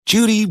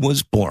Judy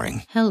was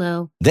boring.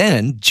 Hello.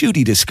 Then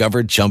Judy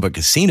discovered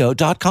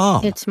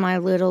ChumbaCasino.com. It's my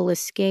little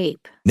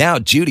escape. Now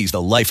Judy's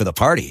the life of the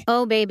party.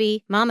 Oh,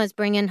 baby, mama's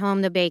bringing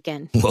home the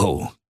bacon.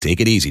 Whoa,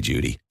 take it easy,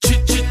 Judy.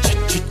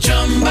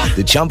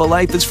 The Chumba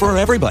life is for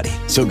everybody.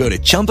 So go to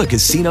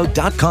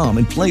ChumbaCasino.com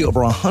and play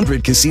over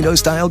 100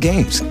 casino-style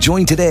games.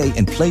 Join today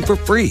and play for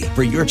free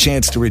for your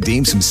chance to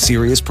redeem some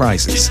serious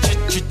prizes.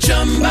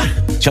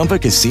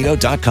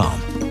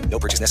 ChumbaCasino.com. No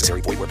purchase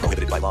necessary. Void where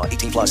prohibited by law.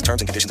 18 plus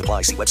terms and conditions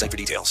apply. See website for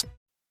details.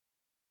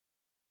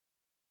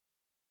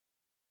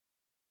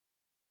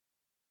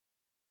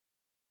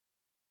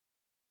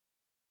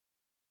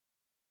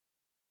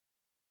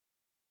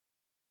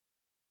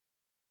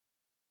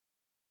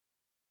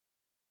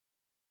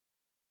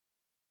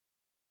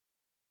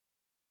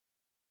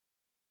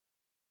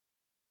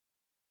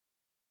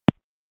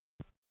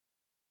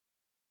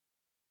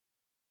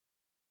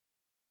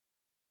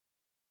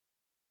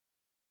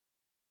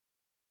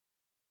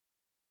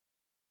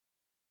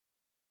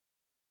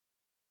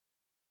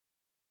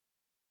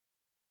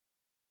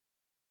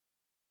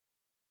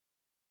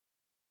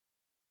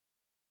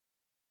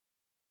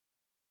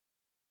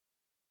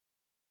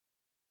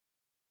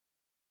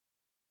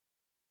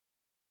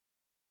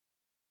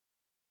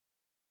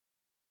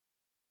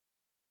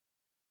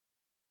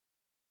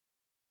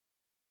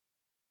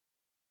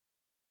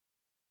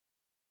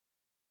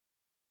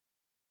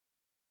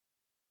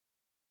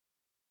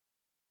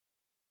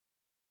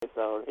 It's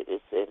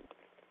already said,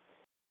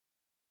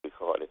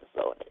 recorded,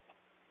 so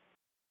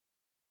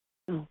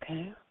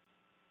Okay.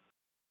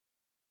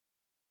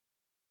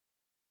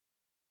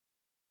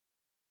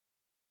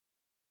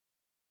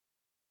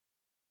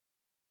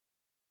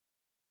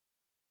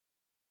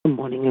 Good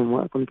morning and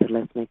welcome to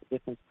Let's Make a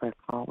Difference prayer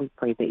call. We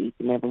pray that each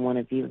and every one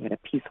of you had a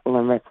peaceful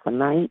and restful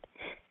night.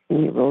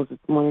 And you rose this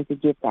morning to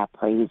give that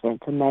praise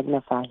and to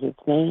magnify his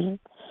name.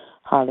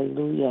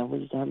 Hallelujah.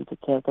 We come to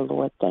tell the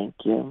Lord thank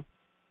you.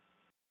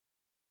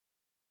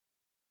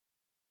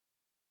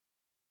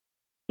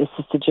 Is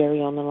Sister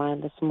Jerry on the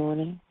line this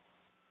morning?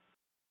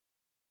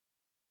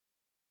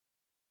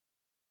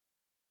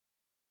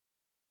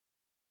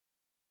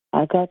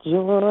 I got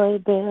joy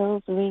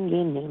bells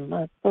ringing in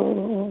my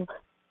soul.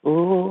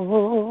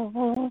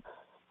 Oh,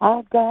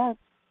 I got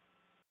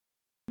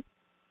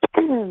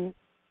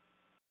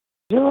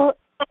joy.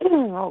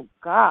 Oh,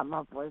 God,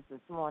 my voice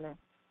this morning.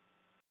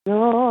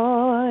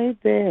 Joy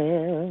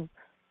bells,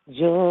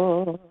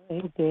 joy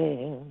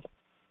bells.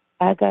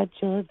 I got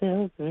joy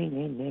bells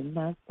ringing in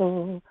my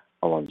soul.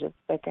 Hold on just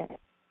a second.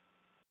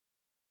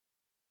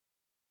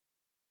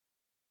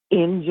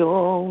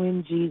 Enjoy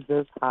in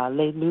Jesus,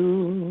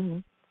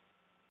 hallelujah.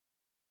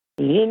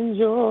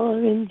 Enjoy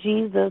in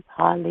Jesus,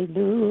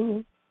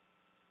 hallelujah.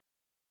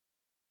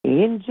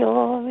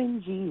 Enjoy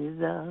in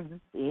Jesus,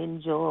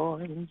 enjoy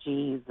in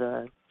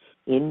Jesus,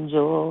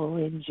 enjoy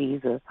in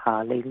Jesus,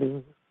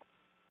 hallelujah.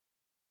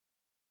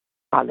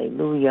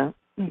 Hallelujah.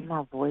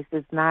 My voice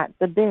is not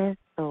the best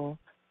so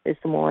this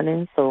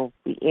morning, so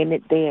we end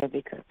it there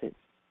because it's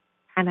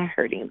kind of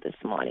hurting this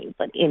morning.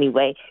 But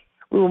anyway,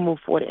 we will move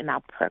forward in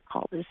our prayer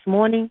call this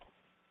morning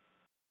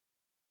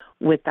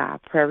with our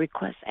prayer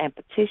requests and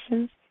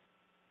petitions,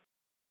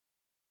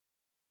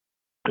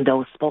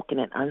 those spoken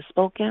and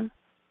unspoken.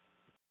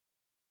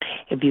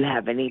 If you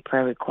have any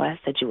prayer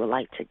requests that you would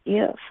like to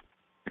give,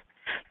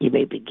 you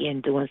may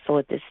begin doing so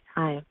at this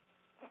time.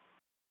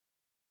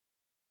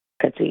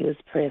 Continuous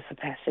prayers for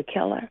Pastor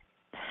Keller.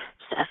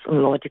 Just ask the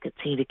Lord to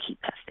continue to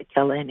keep Pastor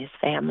Keller and his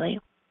family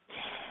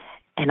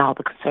and all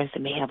the concerns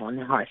they may have on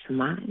their hearts and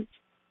minds.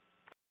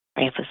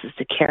 Praying for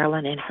Sister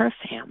Carolyn and her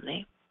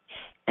family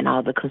and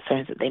all the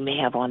concerns that they may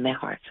have on their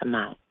hearts and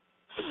minds.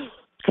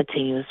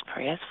 Continuous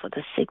prayers for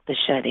the sick, the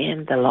shut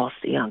in, the lost,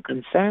 the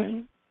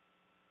unconcerned.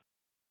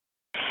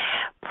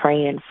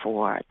 Praying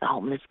for the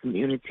homeless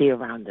community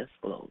around this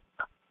globe.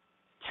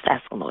 Just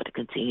ask the Lord to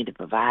continue to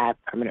provide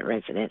permanent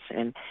residence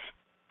and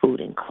food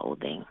and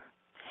clothing.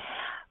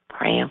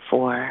 Praying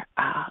for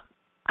our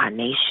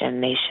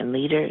nation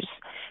leaders.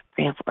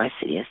 Praying for our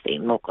city and state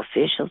and local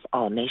officials,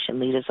 all nation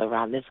leaders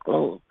around this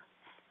globe.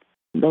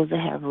 Those that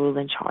have rule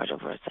and charge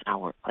over us in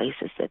our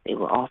workplaces, that they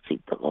will all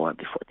seek the Lord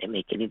before they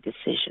make any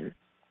decision.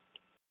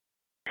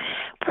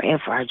 Praying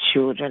for our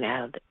children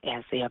as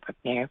they are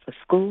preparing for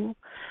school.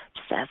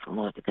 Just ask the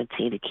Lord to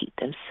continue to keep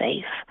them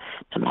safe,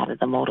 no matter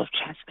the mode of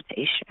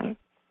transportation.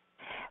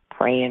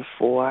 Praying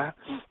for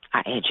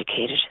our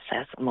educators. Just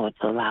ask the Lord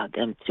to allow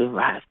them to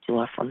arrive to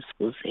and from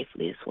school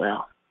safely as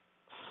well.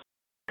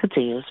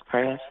 Continuous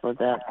prayers for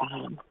the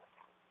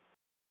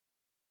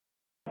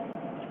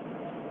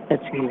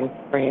continuous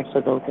prayers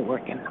for those that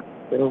work in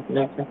hospitals,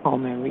 nursing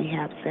home, and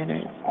rehab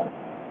centers.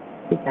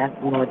 Just ask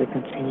the Lord to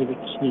continue to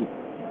keep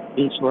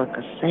each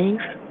worker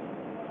safe.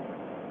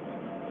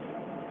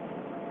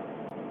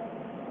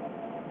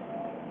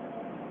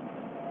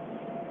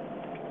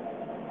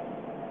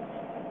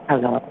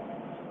 Hello?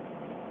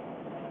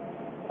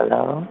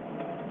 Hello?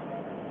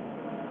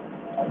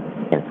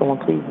 Can someone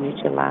please mute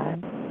your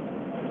line?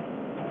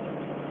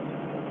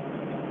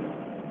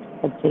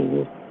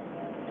 Continue.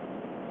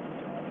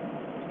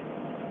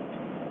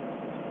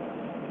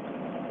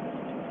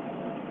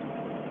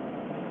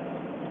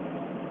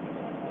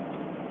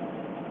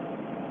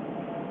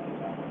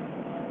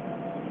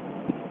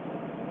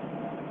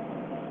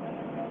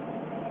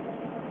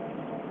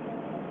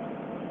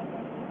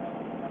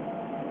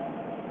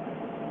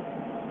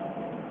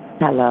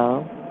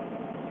 Hello.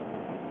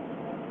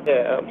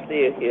 Yeah, I'm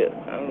still here.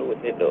 I don't know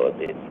what that door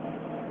is.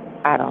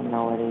 I don't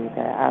know it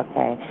either.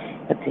 Okay.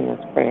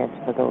 Continuous prayers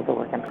for those that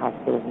work in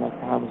hospitals,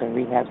 nursing homes, and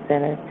rehab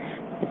centers.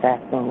 Just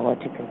asking the Lord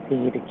to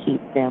continue to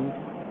keep them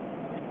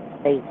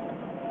safe,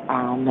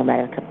 no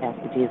matter the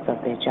capacities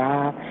of their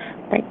job.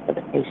 Thanks for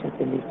the patients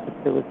in these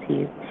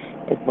facilities,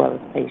 as well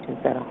as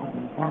patients that are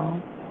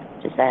homebound.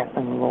 Just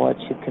asking the Lord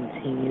to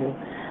continue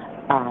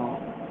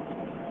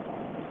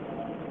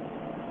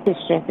to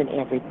strengthen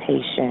every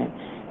patient.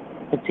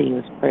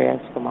 Continuous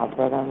prayers for my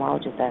brother-in-law.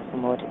 Just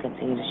asking the Lord to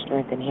continue to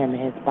strengthen him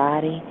and his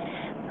body.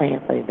 Praying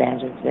for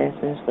Evangelist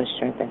Vincent for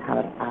strengthening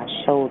her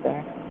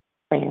shoulder.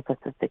 Praying for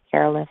Sister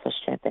Carolyn for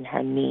strengthening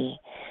her knee.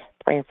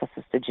 Praying for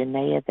Sister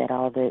Janaea that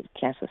all the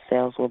cancer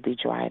cells will be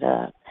dried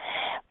up.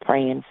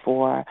 Praying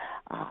for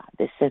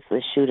the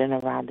senseless shooting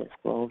around this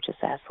globe.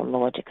 Just asking the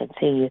Lord to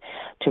continue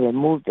to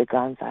remove the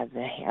guns out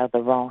of the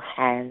wrong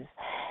hands.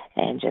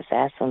 And just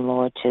asking the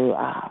Lord to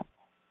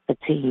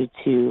continue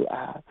to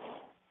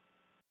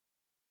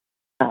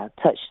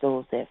touch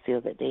those that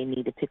feel that they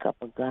need to pick up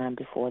a gun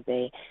before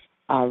they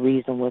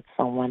reason with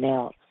someone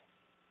else.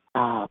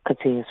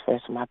 Continuous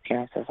prayers for my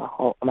parents as a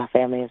whole, my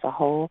family as a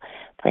whole.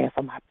 Praying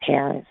for my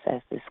parents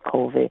as this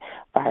COVID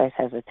virus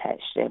has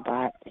attached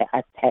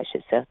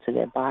itself to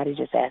their body.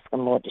 Just asking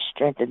the Lord to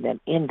strengthen them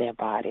in their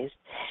bodies.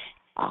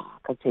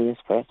 Continuous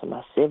prayers for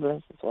my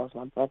siblings, as well as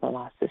my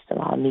brother-in-law,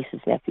 sister-in-law, nieces,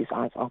 nephews,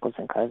 aunts, uncles,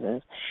 and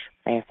cousins.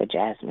 Praying for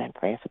Jasmine,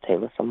 praying for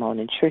Taylor, Simone,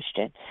 and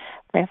Tristan.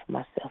 Praying for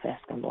myself,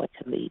 asking the Lord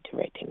to lead,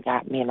 direct, and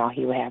guide me in all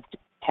He would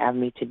have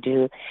me to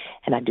do.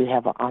 And I do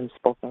have an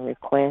unspoken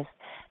request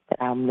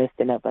that I'm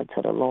lifting up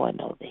until the Lord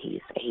knows that He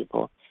is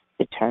able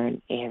to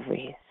turn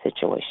every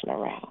situation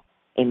around.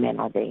 Amen.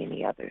 Are there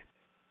any others?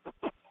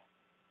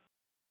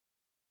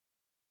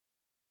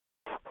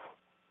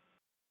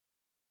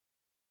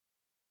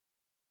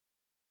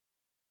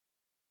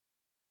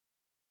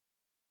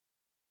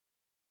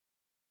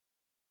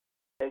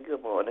 Hey,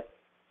 good morning.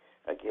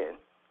 Again,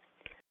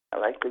 I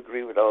like to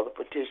agree with all the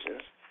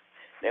petitions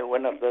that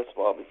went up thus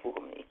far before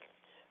me.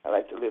 I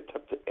like to lift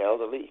up the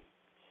elderly,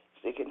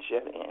 sick and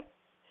shut in.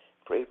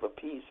 Pray for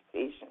peace,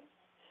 patience,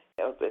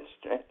 health, and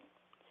strength,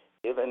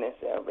 healing and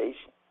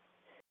salvation,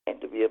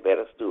 and to be a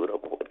better steward of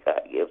what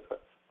God gives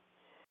us.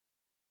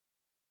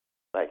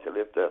 I like to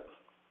lift up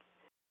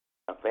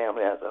my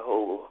family as a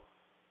whole,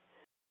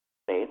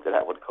 things that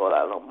I would call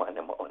out on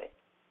Monday morning.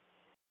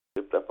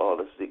 Lift up all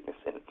the sickness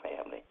in the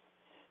family.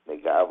 May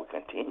God will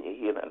continue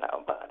healing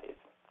our bodies.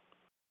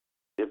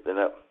 Lifting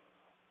up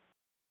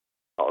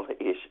all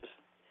the issues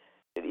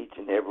that each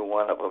and every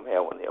one of them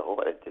have on their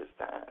heart at this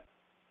time.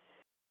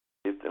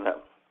 Lifting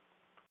up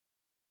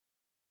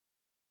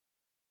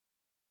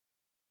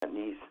my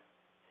niece,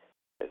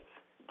 that's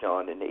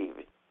John and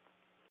Navy.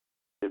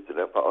 Lifting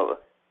up all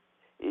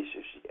the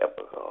issues she has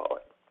with her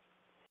heart.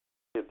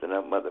 Lifting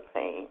up Mother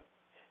Payne.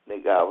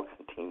 May God will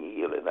continue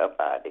healing her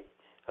body,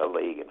 her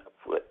leg, and her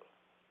foot.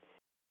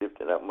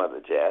 Lifting up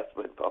Mother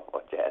Jasper and Papa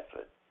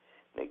Jasper.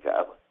 May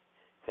God will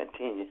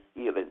continue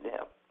healing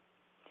them.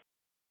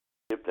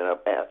 Lifting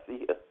up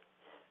Althea,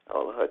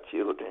 all of her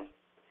children,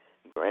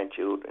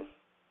 grandchildren,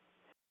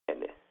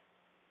 and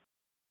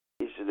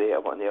the issues they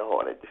have on their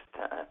heart at this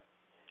time.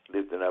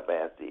 Lifting up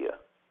Althea.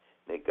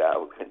 May God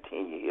will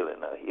continue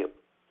healing her hip,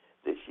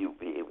 that she will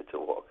be able to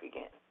walk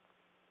again.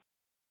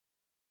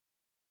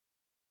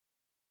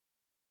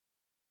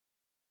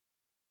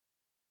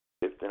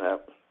 Lifting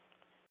up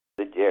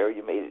the Jerry,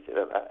 you made it to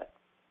the line.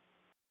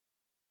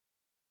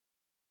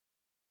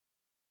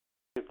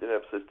 Lifting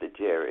up Sister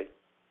Jerry,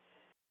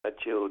 her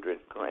children,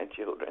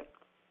 grandchildren,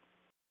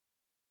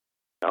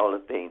 all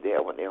the things they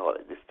have on their heart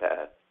at this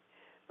time.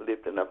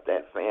 Lifting up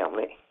that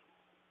family.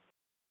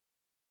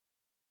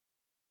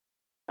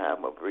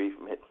 I'm a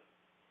bereavement.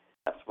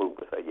 I spoke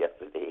with her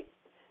yesterday,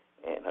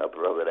 and her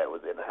brother that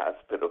was in the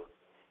hospital,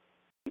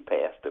 he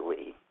passed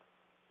away.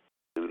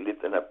 So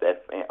lifting up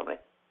that family,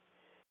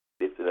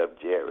 lifting up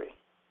Jerry.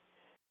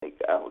 May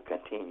God will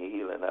continue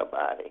healing her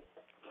body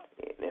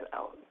in and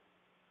out.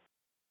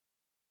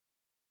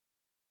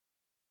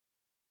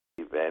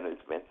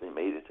 Evangelist Benson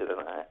made it to the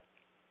line.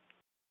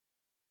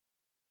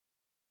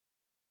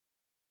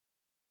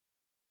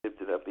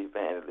 Lifted up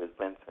Evangelist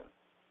Benson,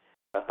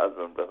 her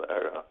husband, Brother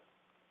Earl,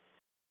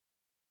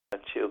 her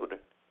children,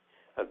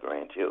 her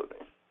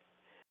grandchildren,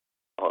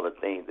 all the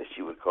things that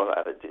she would call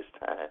out at this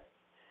time.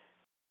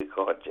 We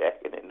call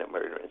jacking in the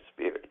murdering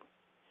spirit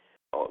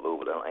all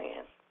over the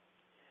land.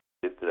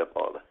 Lifted up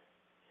all the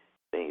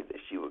things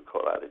that she would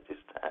call out at this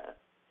time.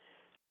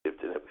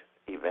 Lifted up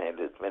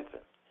Evangelist Benson.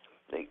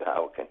 May God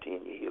will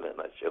continue healing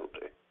her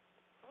shoulder.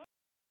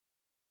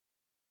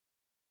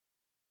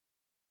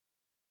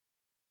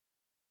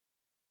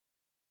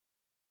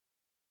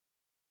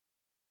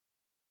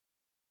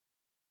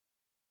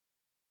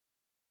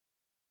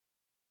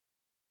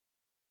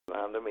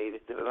 Londa made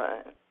it to the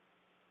line.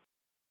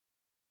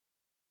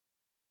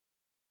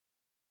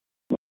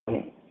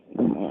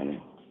 Good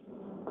morning.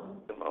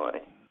 Good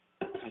morning.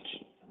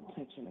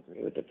 Touch and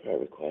agree with the prayer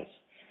request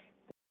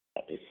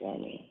before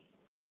me.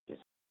 Just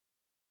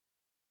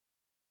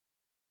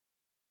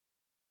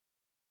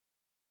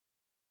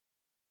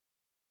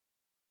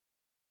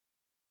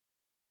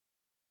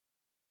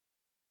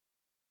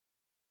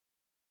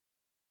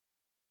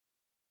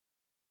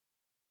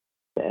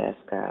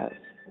God's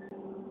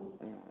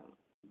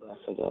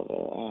blessings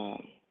over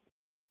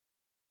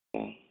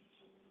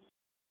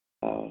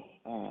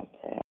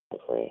praying for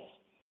Chris.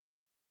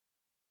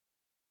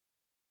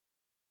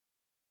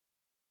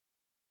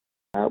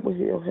 God will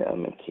heal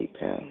him and keep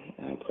him.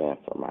 I'm praying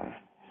for my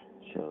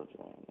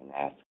children and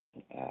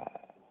asking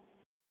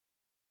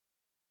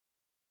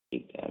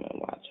keep them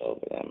and watch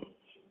over them.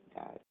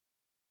 God,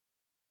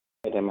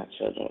 pray that my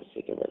children will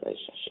seek a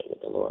relationship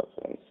with the Lord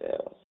for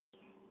themselves.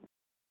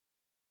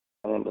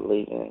 I'm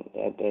believing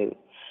that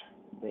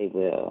they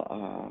will.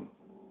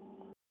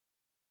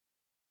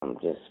 I'm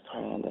just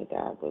praying that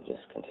God will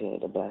just continue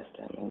to bless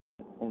them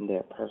in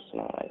their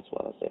personal as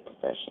well as their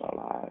professional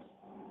lives.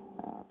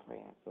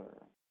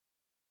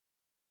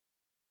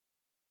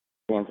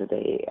 Praying that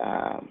they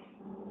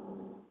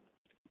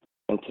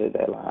into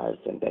their lives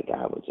and that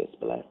God will just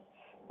bless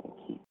and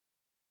keep.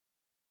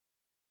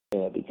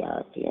 They'll be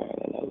God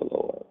fearing and know the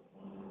Lord.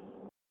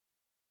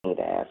 I need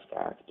to ask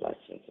God's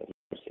blessings and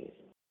mercies,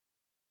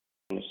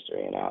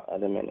 ministry and all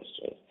other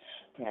ministries.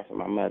 Praying for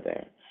my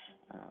mother,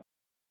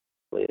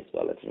 as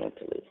well as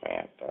mentally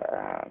praying for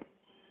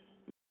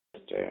my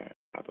sister,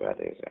 my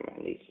brothers, and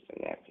my nieces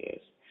and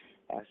nephews.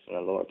 Asking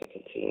the Lord to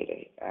continue to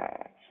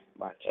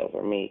watch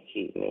over me,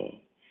 keep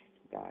me,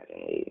 guide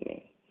and lead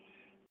me.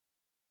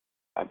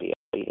 I'll be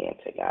obedient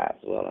to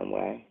God's will and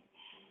way.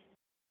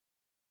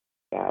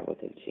 God will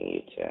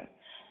continue to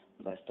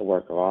bless the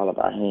work of all of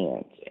our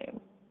hands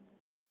and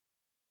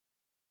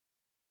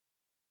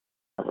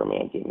cover me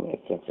and give me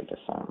a sense of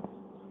discernment.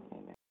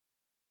 Amen.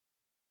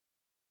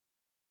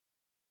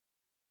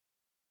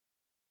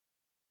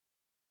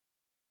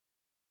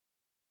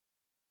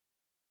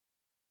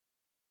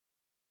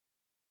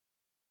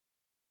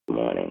 Good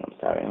morning. I'm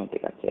sorry, I don't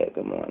think I said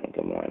good morning.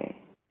 Good morning.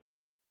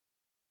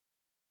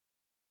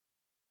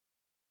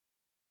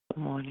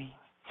 Good morning.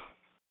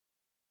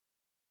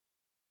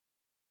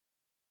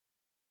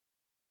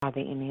 Are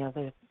there any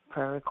other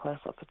prayer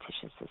requests or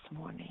petitions this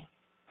morning?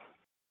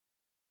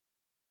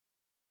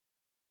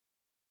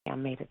 I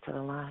made it to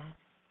the line.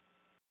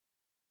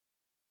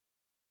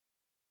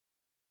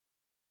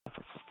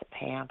 For Sister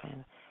Pam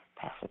and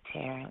Pastor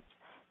Terrence,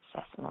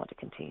 just ask the Lord to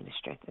continue to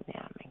strengthen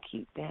them and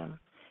keep them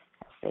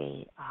as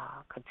they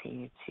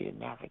continue to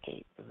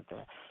navigate through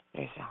the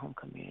nursing home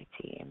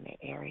community in the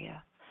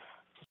area.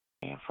 Just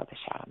praying for the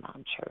Shadow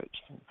Mountain Church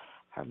and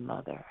her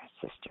mother, her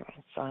sister,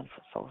 and son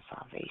for soul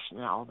salvation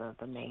and all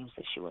the names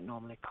that she would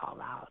normally call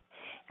out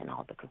and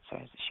all the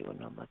concerns that she would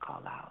normally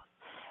call out.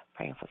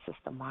 Praying for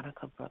Sister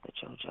Monica, Brother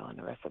JoJo, and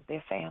the rest of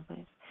their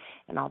families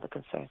and all the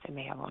concerns they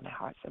may have on their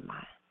hearts and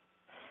minds.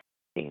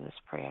 Seeing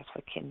prayers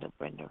for Kendall,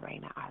 Brenda,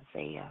 Raina,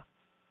 Isaiah,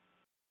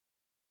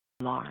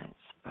 Lawrence,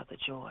 Brother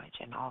George,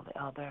 and all the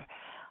other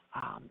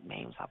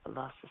names our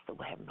beloved sister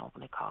would have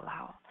normally call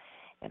out,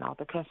 and all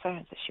the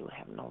concerns that she would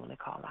have normally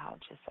call out.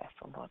 Just ask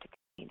the Lord to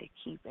continue to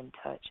keep in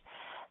touch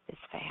this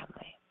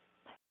family.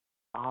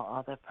 All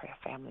other prayer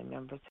family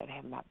members that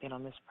have not been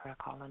on this prayer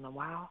call in a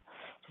while,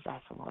 just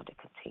ask the Lord to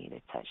continue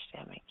to touch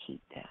them and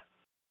keep them.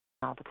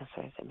 All the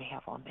concerns they may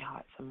have on their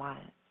hearts and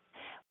minds.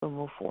 We'll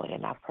move forward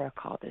in our prayer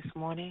call this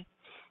morning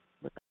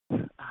with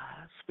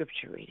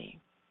scripture reading.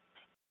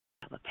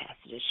 Have a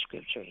passage of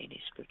scripture, any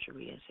scripture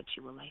readings that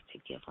you would like to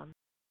give them.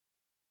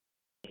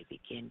 They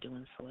begin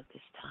doing so at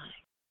this time.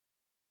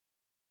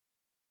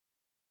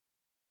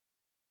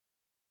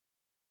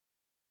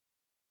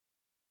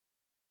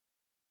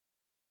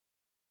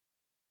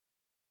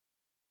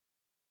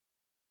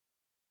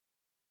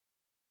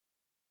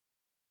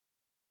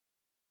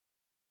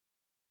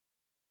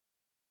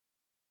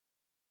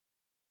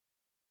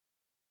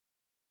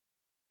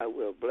 I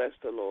will bless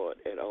the Lord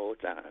at all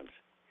times.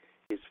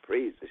 His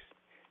praises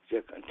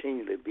shall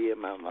continually be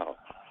in my mouth.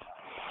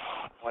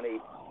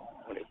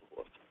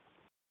 28:24.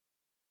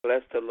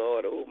 Bless the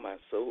Lord, O my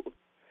soul,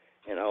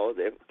 and all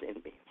that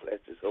within me. Bless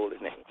his holy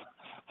name.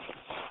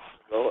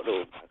 Lord,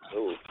 O my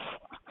soul,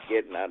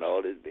 getting out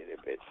all his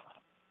benefits.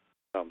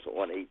 Psalms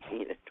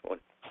 118 and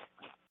 20.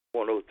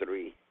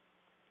 103,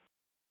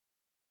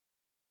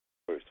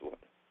 verse 1.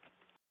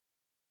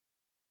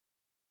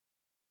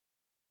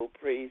 Oh,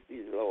 praise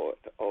the Lord,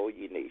 all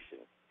ye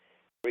nations.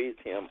 Praise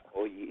him,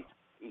 all ye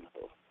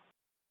people.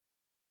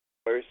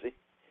 Mercy,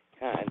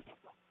 kind,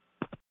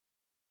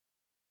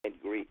 and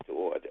great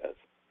toward us,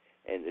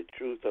 and the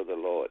truth of the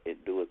Lord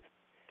endureth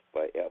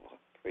forever.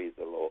 Praise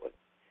the Lord.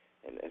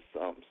 And that's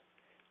Psalms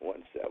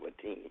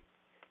 117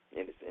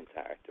 in its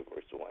entirety,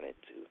 verse 1 and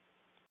 2.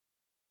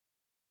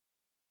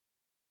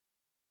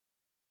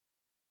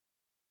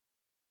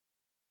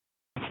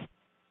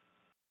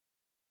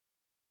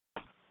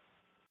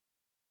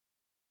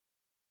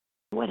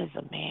 What is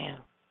a man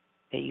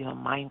that you are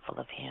mindful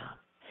of him,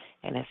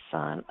 and a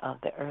son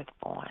of the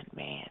earthborn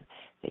man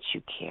that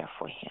you care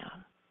for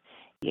him?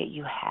 Yet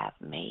you have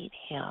made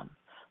him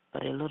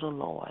but a little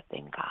lower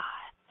than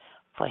God,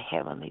 for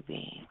heavenly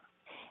being,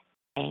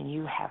 and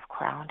you have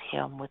crowned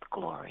him with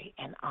glory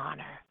and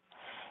honor.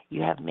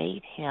 You have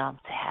made him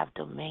to have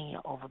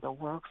dominion over the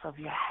works of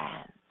your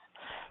hands.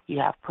 You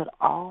have put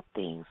all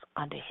things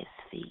under his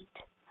feet,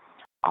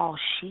 all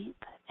sheep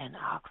and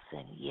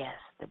oxen, yes,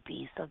 the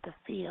beasts of the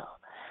field,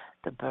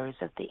 the birds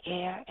of the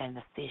air, and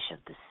the fish of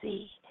the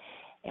sea,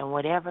 and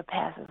whatever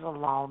passes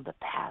along the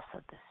paths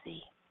of the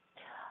sea.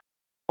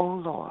 O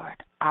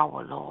Lord,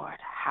 our Lord,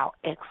 how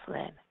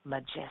excellent,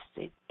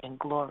 majestic, and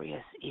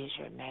glorious is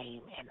your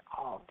name in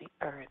all the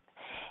earth.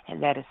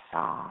 And that is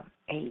Psalm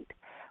 8,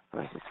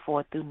 verses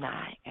 4 through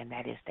 9, and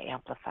that is the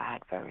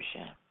Amplified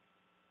Version.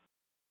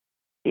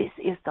 This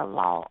is the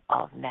law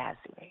of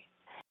Nazareth,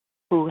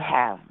 who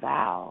have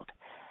vowed,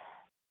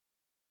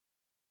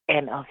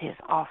 and of his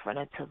offering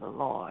unto the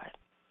Lord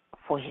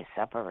for his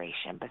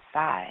separation,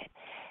 beside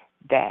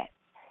that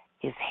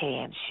his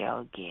hand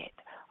shall get,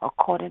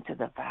 according to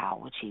the vow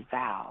which he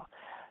vowed.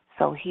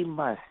 So he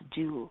must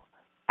do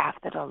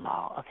after the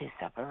law of his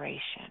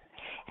separation.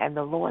 And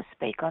the Lord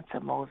spake unto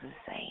Moses,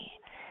 saying,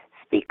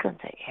 Speak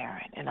unto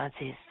Aaron and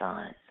unto his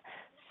sons,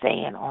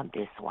 saying on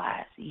this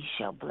wise, Ye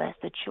shall bless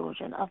the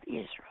children of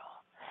Israel,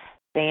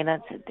 saying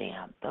unto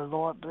them, The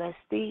Lord bless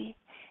thee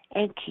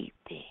and keep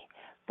thee.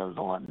 The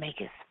Lord make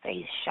his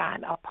face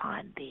shine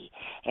upon thee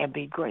and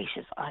be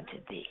gracious unto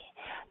thee.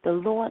 The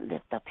Lord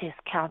lift up his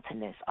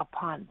countenance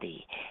upon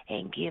thee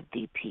and give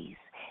thee peace.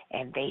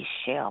 And they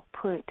shall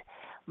put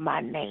my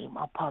name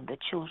upon the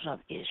children of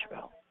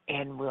Israel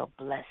and will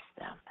bless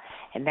them.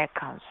 And that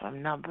comes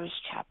from Numbers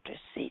chapter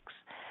 6,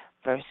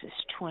 verses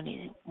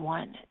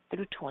 21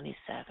 through 27.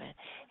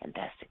 And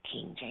that's the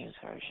King James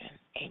Version.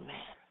 Amen.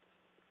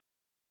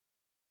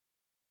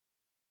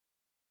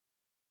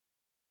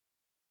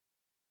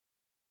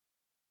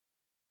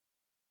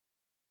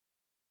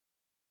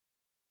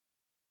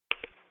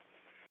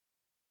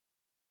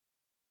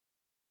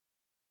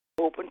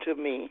 Open to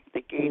me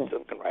the gates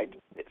of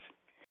righteousness.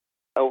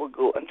 I will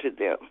go unto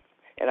them,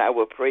 and I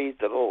will praise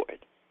the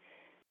Lord.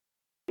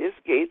 This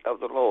gate of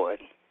the Lord,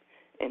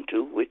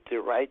 into which the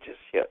righteous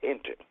shall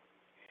enter.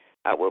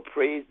 I will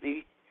praise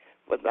thee,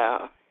 for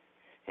thou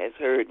hast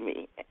heard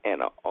me,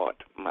 and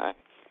art my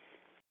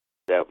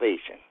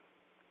salvation.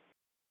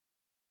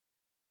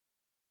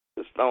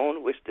 The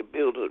stone which the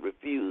builder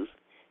refused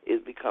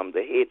is become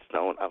the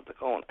headstone of the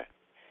corner.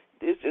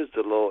 This is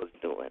the Lord's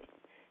doing.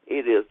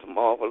 It is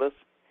marvelous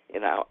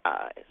in our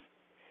eyes.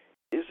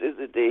 This is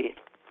the day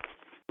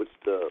which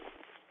the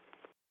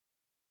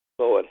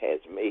Lord has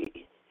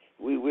made.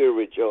 We will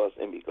rejoice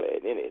and be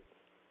glad in it.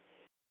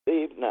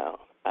 Save now,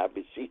 I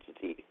beseech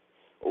thee,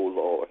 O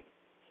Lord.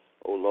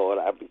 O Lord,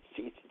 I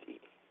beseech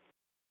thee.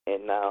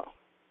 And now,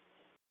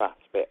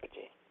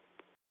 prosperity.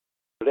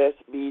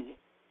 Blessed be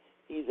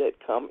he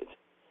that cometh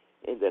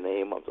in the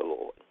name of the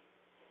Lord.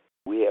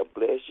 We have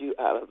blessed you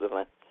out of the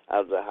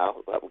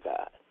house of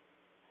God,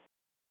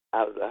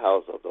 out of the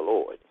house of the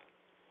Lord.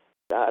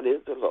 God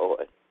is the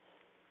Lord,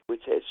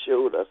 which has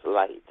showed us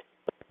light,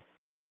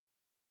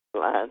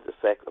 blind the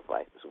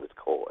sacrifices with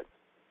cords,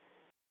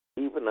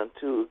 even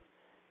unto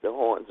the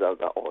horns of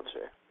the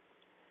altar.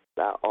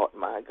 Thou art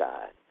my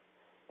God,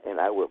 and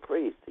I will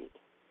praise thee.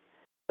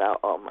 Thou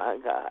art my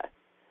God,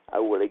 I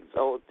will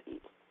exalt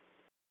thee.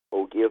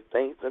 O give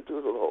thanks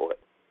unto the Lord,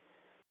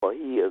 for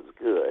he is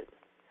good,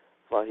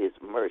 for his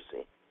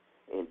mercy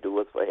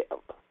endureth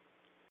forever.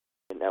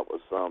 And that was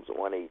Psalms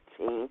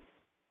 118,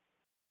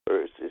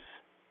 verses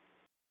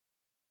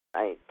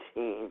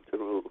 19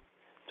 through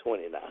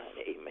 29.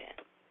 Amen.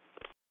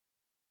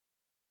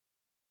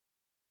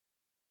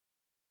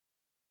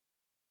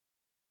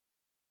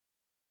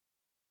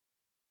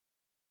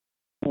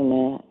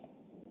 Amen.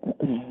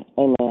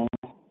 Amen.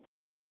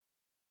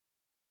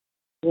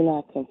 Do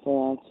not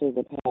conform to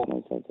the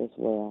patterns of this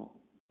world,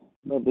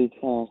 but be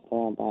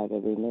transformed by the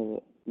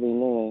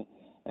renewing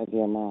of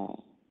your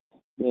mind.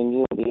 Then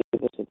you'll be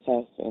able to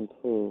test and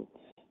prove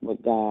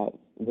what God's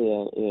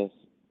will is,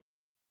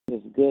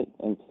 his good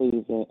and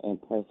pleasing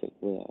and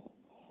perfect will.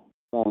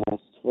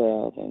 Romans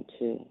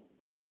 12:2.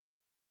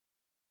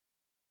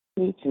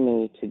 Teach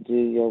me to do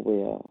your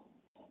will,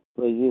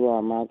 for you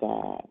are my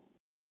God.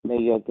 May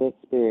your good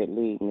spirit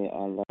lead me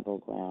on level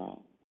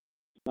ground.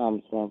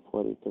 Psalms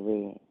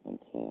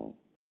 143:10.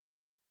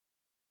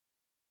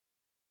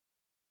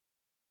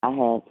 I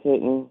have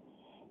hidden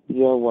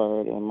your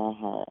word in my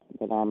heart,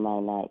 that I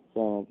might not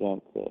sin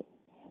against it.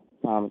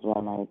 Psalms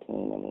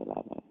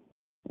 119:11.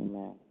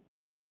 Amen.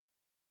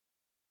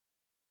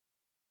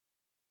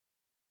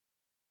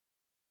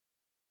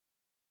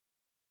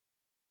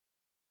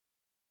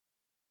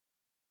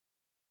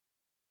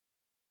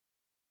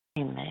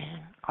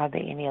 Amen. Are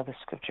there any other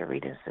scripture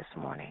readings this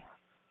morning?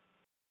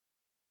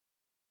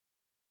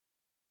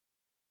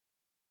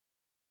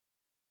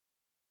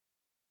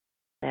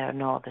 There are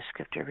no other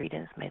scripture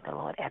readings. May the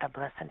Lord add a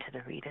blessing to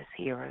the readers,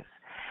 hearers,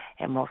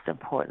 and most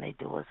importantly,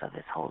 doers of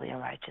his holy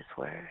and righteous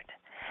word.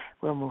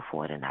 We'll move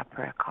forward in our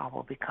prayer call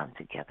where we come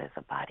together as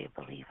a body of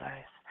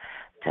believers,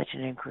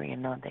 touching and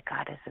agreeing, knowing that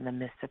God is in the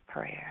midst of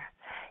prayer.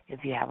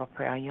 If you have a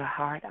prayer on your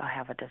heart or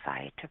have a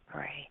desire to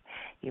pray,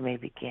 you may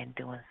begin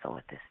doing so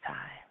at this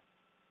time.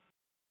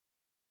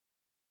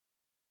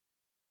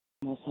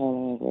 Most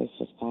holy and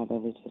gracious Father,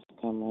 we just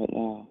come right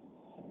now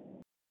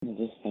and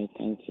just say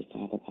thank you,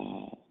 Father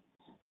God.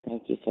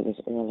 Thank you for this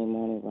early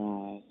morning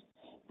rise.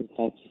 We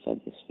thank you for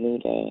this new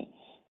day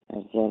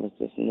as well as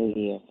this new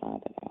year,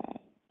 Father God.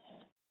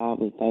 God,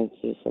 we thank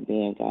you for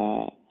being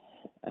God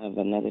of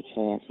another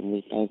chance, and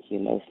we thank you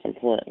most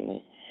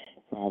importantly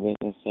for our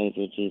risen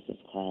Savior, Jesus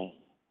Christ.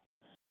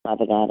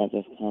 Father God, I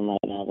just come right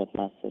now with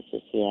my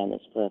sisters here on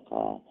this prayer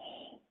call,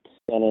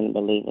 standing and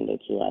believing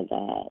that you are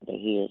God, that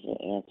hears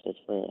and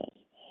answers prayers.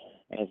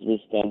 As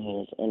we stand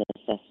here as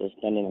intercessors,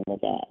 standing in the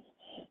gap,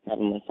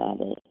 Heavenly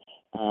Father,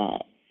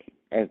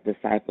 as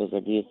disciples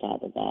of you,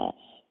 Father God,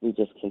 we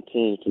just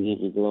continue to give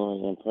you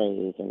glory and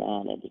praise and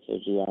honor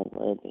because you are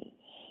worthy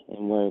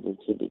and worthy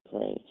to be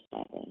praised,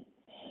 Father.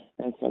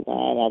 And so,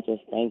 God, I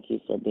just thank you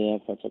for being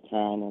such a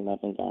kind and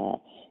loving God.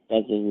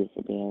 Thanking you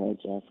for being a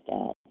just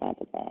God,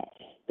 Father God.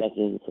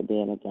 Thanking you for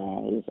being a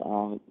God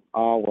who's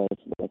always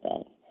with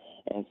us.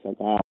 And so,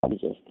 God, we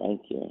just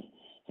thank you,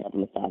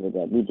 Heavenly Father,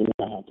 that we do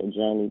not have to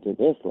journey to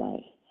this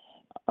life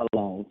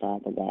alone,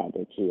 Father God,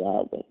 that you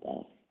are with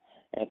us.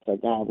 And so,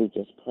 God, we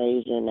just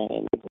praise your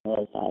name and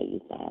glorify you,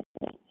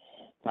 Father.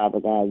 Father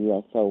God, you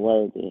are so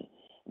worthy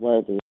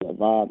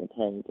of all the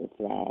praise,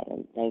 God.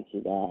 And thank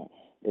you, God,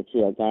 that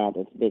you are God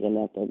that's big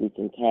enough that we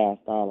can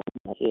cast all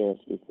of our cares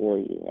before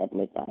you,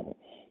 Heavenly Father,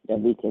 that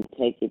we can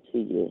take it to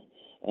you.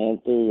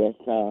 And through your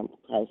Son,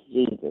 Christ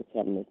Jesus,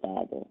 Heavenly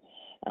Father,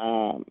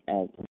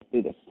 and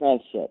through the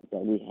sonship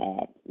that we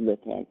have with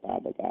him,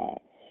 Father God.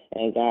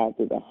 And God,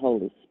 through the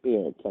Holy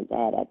Spirit. So,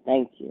 God, I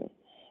thank you.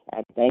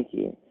 I thank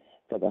you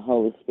for the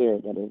Holy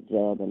Spirit that is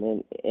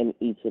dwelling in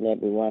each and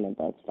every one of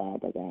us,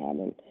 Father God.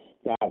 And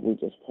God, we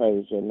just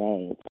praise your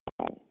name,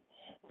 Father.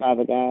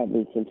 Father God,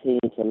 we continue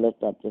to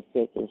lift up the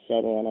sick and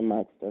shut in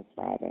amongst us,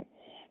 Father.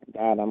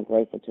 God, I'm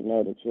grateful to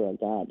know that you're a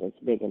God that's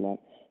big enough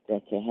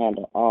that can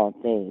handle all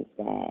things,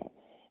 God,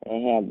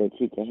 and that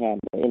you can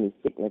handle any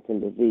sickness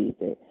and disease.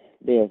 That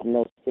there's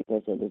no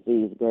sickness or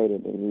disease greater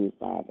than you,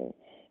 Father.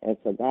 And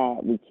so,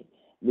 God, we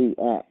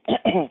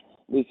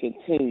we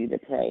continue to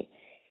pray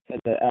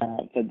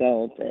for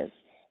those that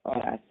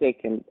are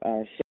sick and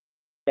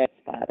shut,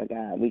 Father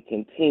God. We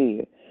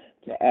continue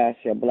to ask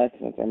your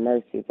blessings and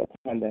mercies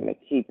upon them and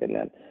keeping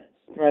them,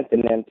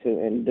 strengthen them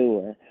to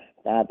endure,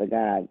 Father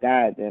God.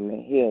 Guide them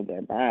and heal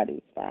their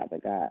bodies, Father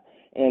God.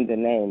 In the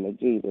name of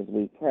Jesus,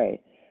 we pray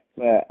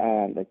for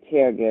the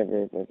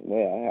caregivers as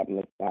well,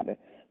 Heavenly Father,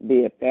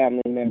 be a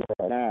family member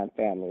or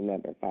non-family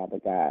member, Father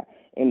God.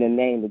 In the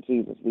name of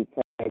Jesus, we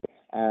pray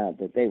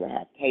that they will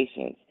have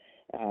patience,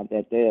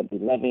 that they'll be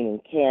loving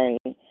and caring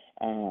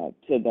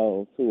to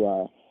those who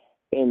are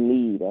in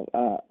need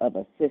of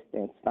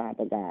assistance,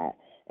 Father God.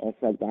 And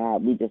so,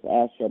 God, we just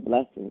ask your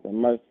blessings and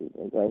mercies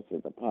and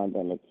graces upon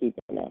them and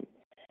keeping them.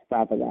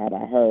 Father God,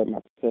 I heard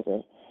my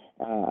sister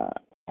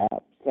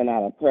send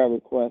out a prayer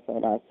request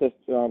on our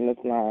sister on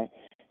this line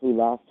who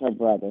lost her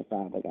brother,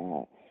 Father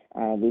God.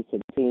 We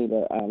continue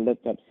to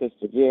lift up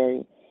Sister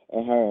Jerry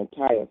and her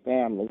entire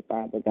family,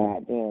 Father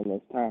God, during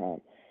this time,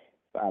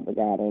 Father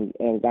God.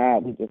 And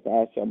God, we just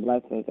ask your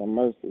blessings and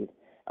mercies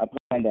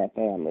upon that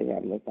family,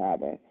 Heavenly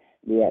Father.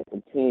 We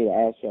continue to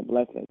ask your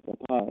blessings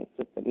upon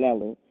Sister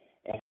Nellie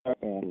and her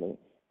family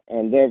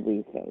and their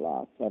recent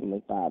loss,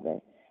 Heavenly Father.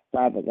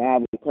 Father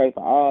God, we pray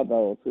for all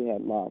those who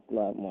have lost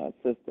loved ones,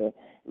 Sister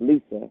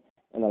Lisa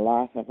and the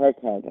loss of her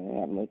cousin,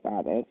 Heavenly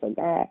Father. And so,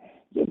 God,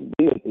 just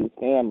be with these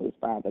families,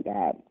 Father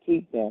God.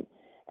 Keep them,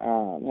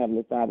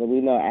 Heavenly Father. We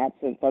know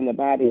absent from the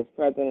body is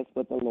present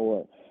with the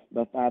Lord.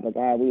 But, Father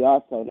God, we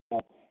also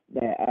know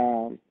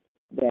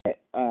that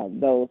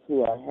those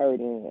who are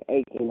hurting and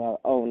aching on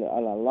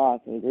a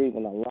loss and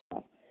grieving a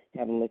loss,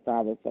 Heavenly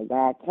Father. So,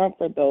 God,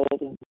 comfort those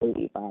who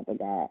grieve, Father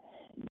God.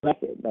 Bless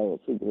those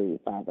who grieve,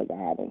 Father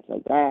God. And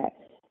so, God,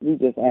 we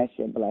just ask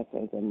your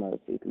blessings and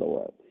mercies,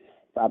 Lord.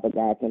 Father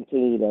God,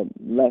 continue to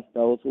bless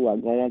those who are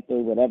going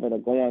through whatever the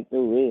going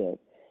through is,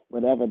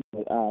 whatever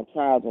the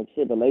trials and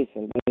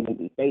tribulations they may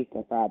be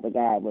facing, Father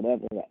God,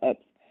 whatever the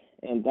ups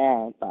and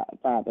downs,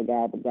 Father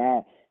God. But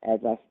God, as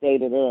I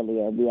stated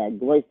earlier, we are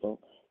grateful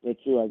that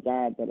you are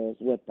God that is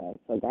with us.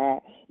 So, God,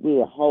 we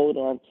will hold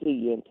on to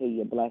you until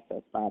you bless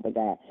us, Father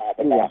God.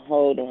 We will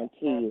hold on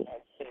to you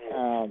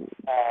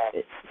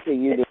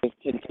to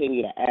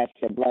continue to ask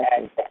your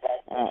blessings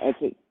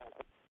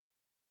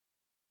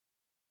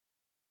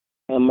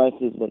and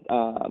mercies with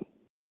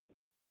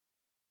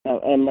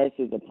and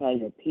mercies upon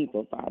your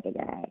people, Father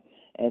God.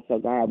 And so,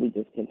 God, we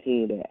just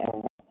continue to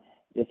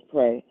just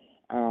pray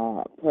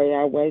our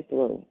way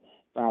through,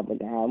 Father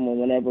God.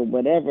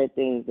 Whatever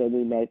things that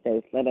we may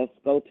face, let us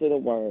go to the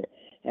Word,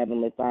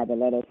 Heavenly Father.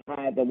 Let us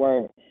hide the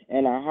Word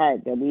in our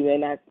heart that we may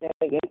not sin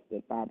against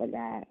it, Father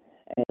God.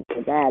 And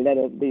so, God, let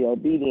us be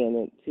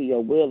obedient to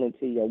your will and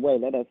to your way.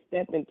 Let us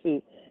step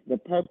into the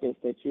purpose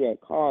that you have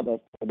called us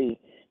to be,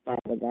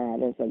 Father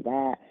God. And so,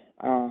 God,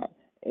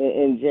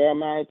 in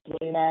Jeremiah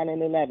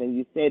 29:11,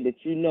 you said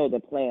that you know the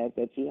plans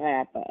that you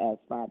have for us,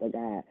 Father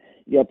God.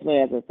 Your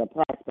plans is to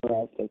prosper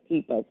us, to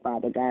keep us,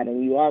 Father God.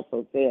 And you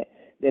also said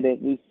that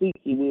if we seek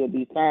you, we will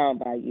be found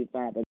by you,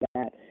 Father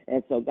God.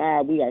 And so,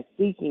 God, we are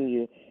seeking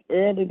you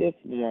early this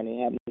morning,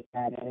 Heavenly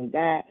Father. And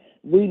God,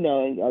 we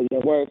know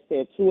your word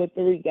said 2 or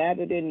 3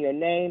 gathered in your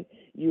name,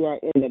 you are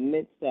in the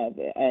midst of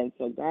it. And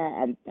so,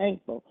 God, I'm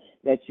thankful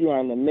that you are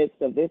in the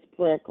midst of this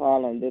prayer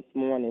call on this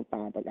morning,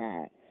 Father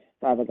God.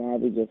 Father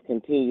God, we just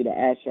continue to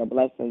ask your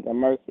blessings and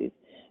mercies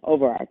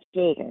over our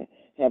children,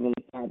 Heavenly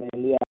Father,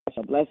 and we ask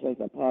your blessings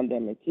upon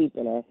them and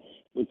keeping us.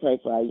 We pray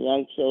for our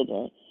young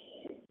children,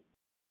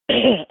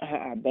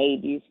 our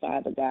babies,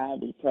 Father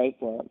God. We pray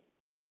for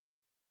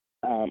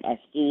our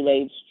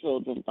school-age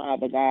children,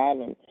 Father God,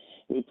 and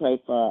we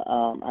pray for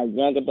our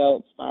young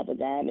adults, Father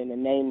God, in the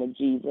name of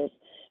Jesus.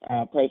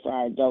 Pray for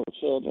our adult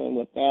children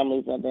with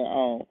families of their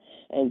own.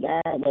 And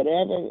God,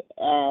 whatever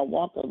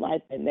walk of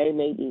life that they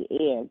may be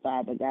in,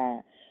 Father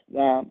God,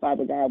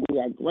 Father God, we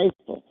are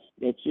grateful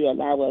that you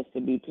allow us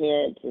to be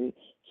parents and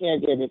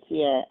caregivers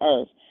here on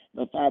earth.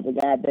 But, Father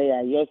God, they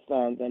are your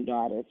sons and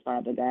daughters,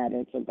 Father God.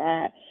 And so,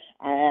 God,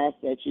 I ask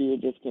that you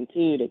would just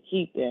continue to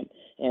keep them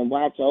and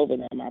watch over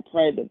them. I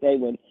pray that they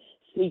would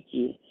seek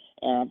you,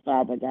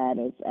 Father God,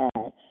 as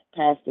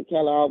Pastor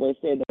Keller always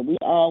said, that we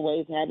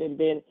always haven't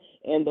been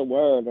in the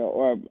Word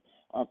or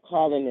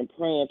calling and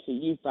praying to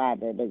you,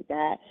 Father. But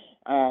God,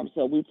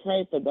 so we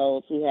pray for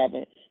those who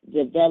haven't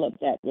developed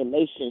that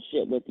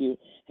relationship with you,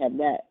 have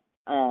not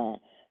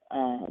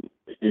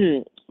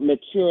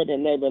matured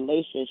in their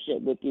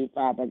relationship with you,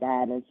 Father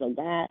God. And so,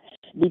 God,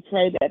 we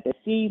pray that the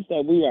seeds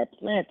that we are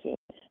planting,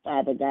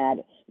 Father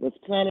God, was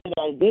planted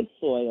on good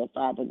soil,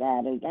 Father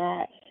God, and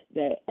God,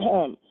 that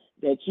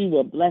that you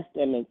will bless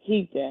them and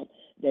keep them,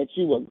 that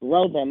you will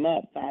grow them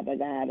up, Father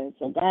God. And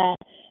so, God,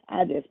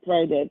 I just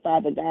pray that,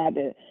 Father God,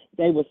 that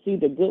they will see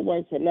the good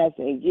works in us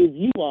and give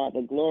you all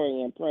the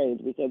glory and praise,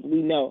 because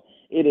we know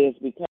it is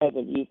because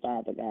of you,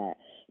 Father God.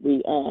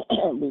 We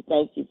we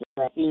thank you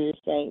for our senior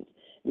saints.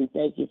 We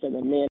thank you for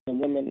the men and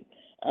women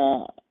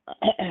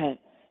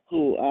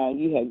who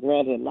you have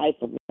granted life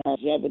of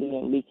longevity,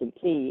 and we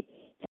continue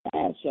to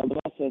ask your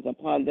blessings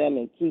upon them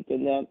and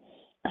keeping them.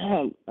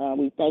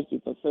 We thank you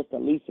for Sister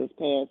Lisa's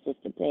parents,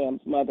 Sister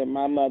Pam's mother,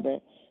 my mother,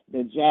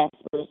 the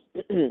Jaspers,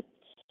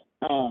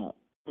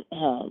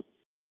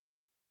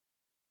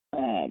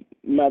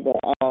 mother,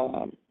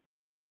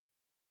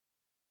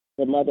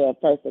 the mother of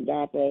First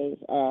Agape's,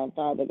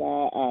 Father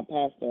God,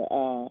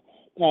 Pastor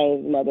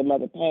Payne's mother,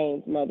 Mother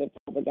Payne's mother,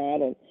 Father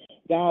God. And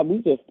God, we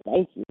just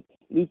thank you.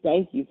 We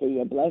thank you for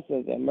your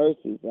blessings and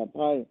mercies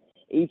upon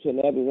each and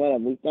every one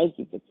of them. We thank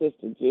you for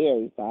Sister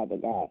Jerry, Father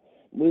God.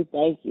 We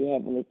thank you,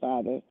 Heavenly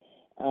Father,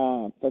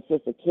 for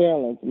Sister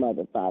Carolyn's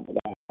mother, Father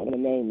God, in the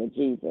name of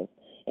Jesus.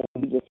 And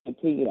we just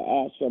continue to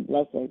ask your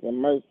blessings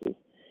and mercies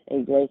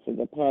and graces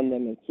upon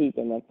them and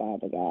keeping them,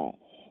 Father God.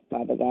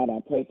 Father God, I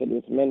pray for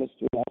this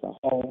ministry as a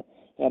whole.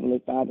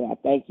 Heavenly Father, I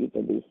thank you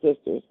for these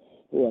sisters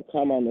who have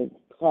come on this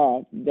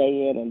call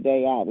day in and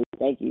day out. We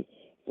thank you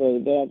for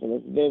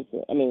Evangelist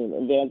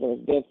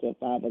Vincent,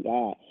 Father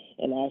God,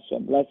 and ask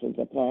your blessings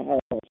upon her,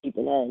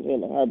 keeping her and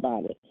healing her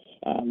body.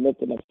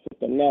 Lifting up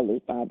Sister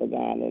Nellie, Father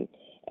God, and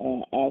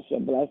ask your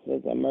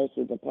blessings and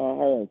mercies upon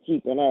her and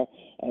keeping her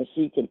as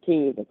she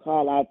continues to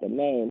call out the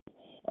names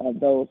of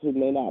those who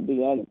may not be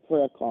on the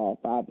prayer call,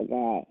 Father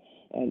God.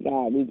 And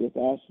God, we just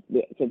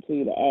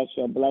continue to ask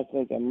your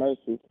blessings and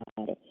mercies,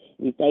 Father.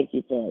 We thank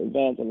you for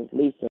Evangelist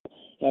Lisa,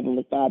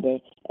 Heavenly Father,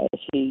 as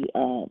she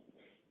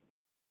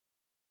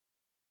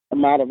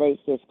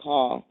moderates this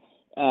call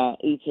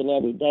each and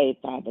every day,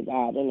 Father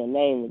God, in the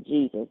name of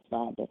Jesus,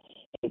 Father.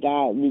 And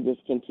God, we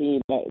just continue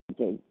to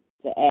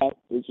ask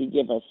that you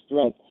give her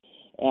strength,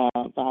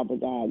 Father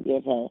God.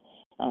 Give her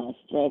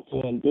strength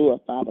to endure,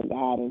 Father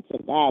God. And so,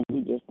 God,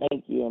 we just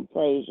thank you and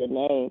praise your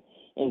name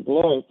and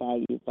glorify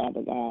you,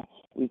 Father God.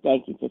 We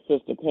thank you for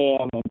Sister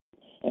Pam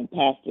and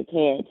Pastor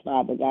Terrence,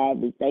 Father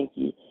God. We thank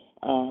you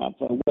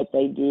for what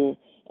they do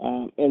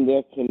in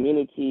their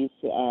communities,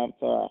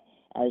 for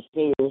our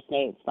senior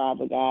saints,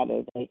 Father God,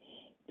 as they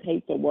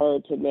take the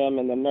word to them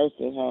in the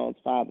nursing homes,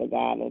 Father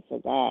God. And so,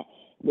 God,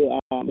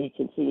 we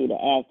continue to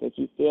ask that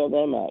you fill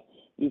them up.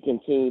 You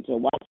continue to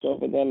watch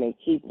over them and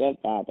keep them,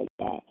 Father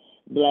God.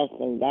 Bless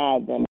and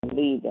guide them and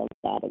lead them,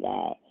 Father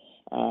God.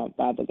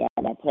 Father God,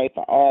 I pray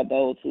for all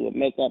those who would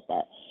make up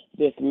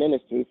this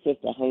ministry,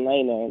 Sister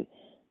Helena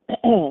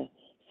and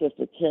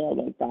Sister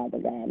Carolyn, Father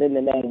God, in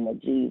the name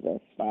of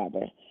Jesus,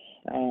 Father.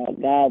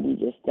 God, we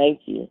just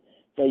thank you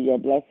for your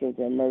blessings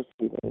and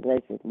mercies and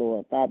graces,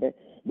 Lord. Father,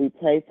 we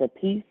pray for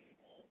peace,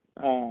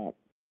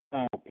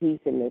 peace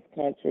in this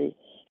country.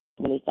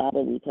 Heavenly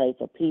Father, we pray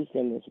for peace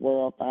in this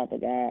world, Father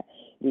God.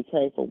 We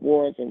pray for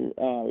wars, and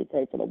we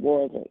pray for the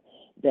wars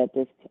that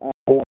this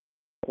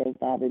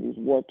Father, these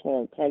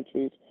war-torn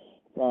countries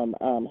from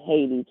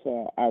Haiti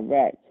to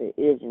Iraq to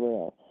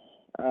Israel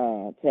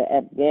to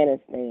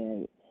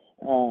Afghanistan,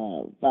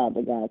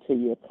 Father God, to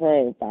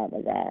Ukraine,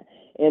 Father God.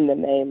 In the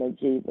name of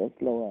Jesus,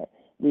 Lord,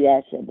 we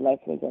ask your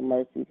blessings and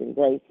mercies and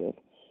graces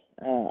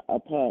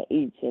upon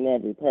each and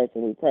every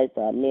person. We pray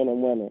for our men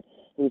and women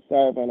who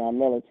serve in our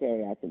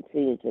military. I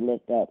continue to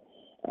lift up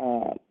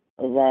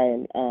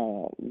Ryan,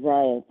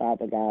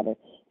 Father God, and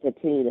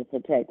continue to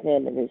protect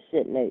him and his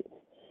shipmates,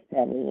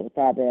 Heavenly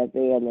Father, as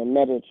they are in the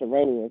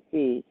Mediterranean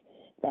Sea,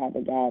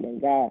 Father God,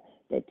 and God,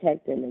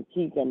 protect them and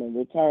keep them and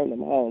return them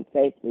home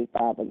safely,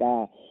 Father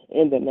God,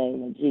 in the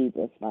name of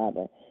Jesus,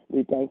 Father.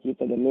 We thank you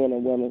for the men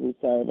and women who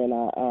serve in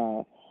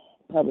our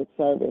public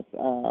service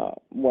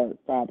work,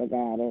 Father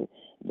God, and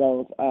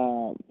those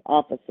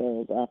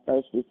officers, our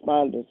first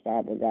responders,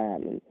 Father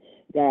God. And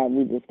God,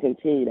 we just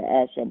continue to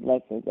ask your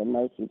blessings and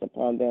mercies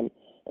upon them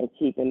and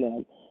keeping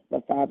them.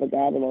 But Father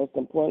God, and most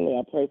importantly,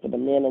 I pray for the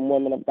men and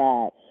women of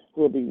God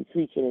who will be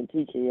preaching and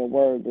teaching your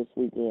word this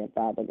weekend,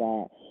 Father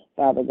God.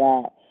 Father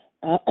God,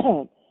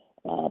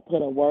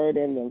 put a word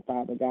in them,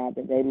 Father God,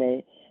 that they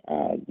may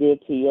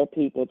give to your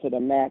people, to the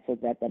masses,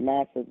 that the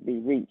masses be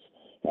reached.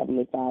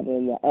 Heavenly Father,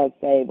 and the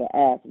unsaved will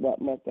ask,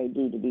 what must they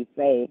do to be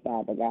saved,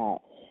 Father God?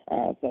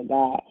 So,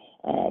 God,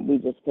 we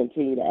just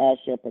continue to ask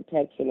your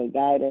protection and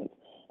guidance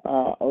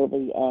over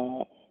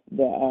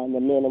the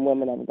men and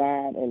women of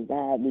God. And,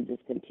 God, we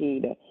just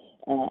continue to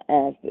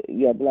ask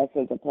your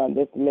blessings upon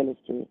this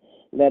ministry.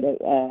 Let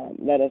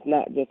us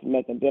not just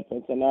make a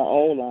difference in our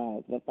own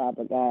lives, but,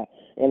 Father God,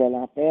 and in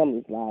our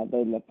families' lives,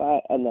 and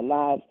in the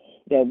lives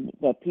that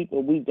the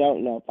people we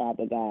don't know,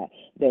 Father God,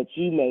 that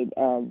you may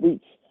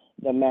reach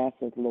the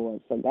masses, Lord.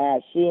 So,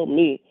 God, shield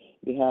me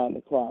behind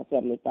the cross,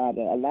 Heavenly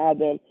Father. Allow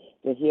them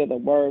to hear the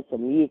word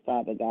from you,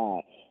 Father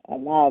God.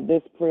 Allow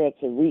this prayer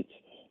to reach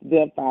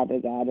them, Father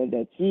God, and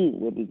that you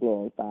will be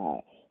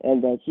glorified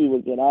and that you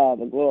will get all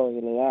the glory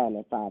and the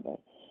honor, Father.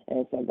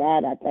 And so,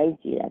 God, I thank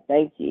you. I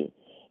thank you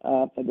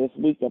for this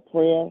week of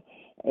prayer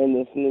and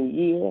this new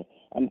year.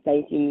 I'm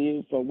thanking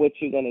you for what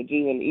you're going to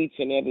do in each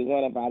and every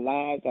one of our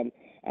lives.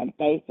 I'm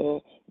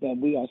thankful that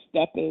we are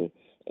stepping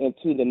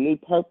into the new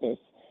purpose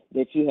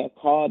that you have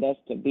called us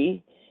to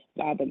be,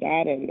 Father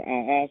God, and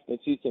I ask that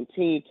you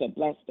continue to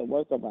bless the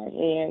work of our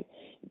hands.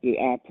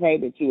 I pray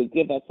that you would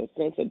give us a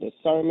sense of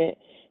discernment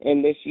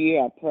in this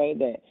year. I pray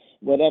that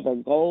whatever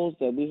goals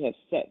that we have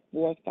set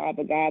forth,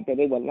 Father God, that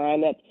it will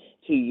line up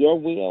to your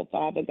will,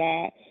 Father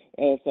God.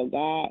 And so,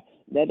 God,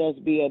 let us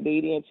be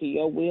obedient to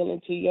your will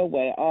and to your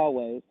way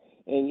always.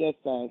 In your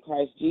Son,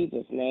 Christ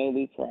Jesus' name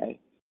we pray.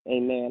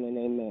 Amen and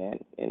amen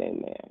and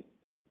amen.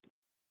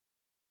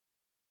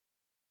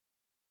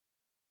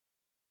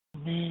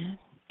 Amen.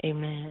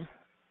 Amen.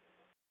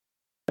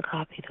 To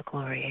God be the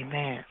glory.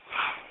 Amen.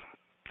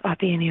 Are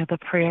there any other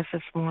prayers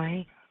this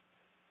morning?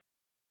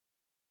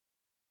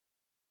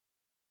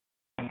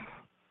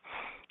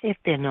 If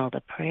there are no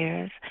other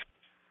prayers,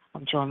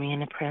 join me in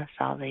the prayer of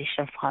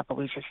salvation. Father,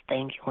 we just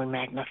thank you. We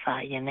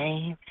magnify your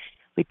name.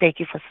 We thank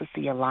you for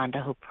Sister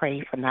Yolanda, who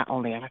prayed for not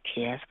only our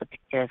cares, but the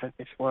cares of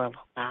this world,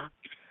 oh God.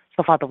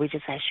 So, Father, we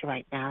just ask you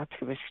right now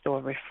to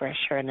restore, refresh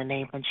her in the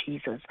name of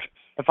Jesus.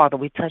 And, Father,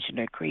 we touch and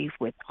agree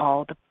with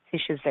all the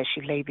petitions that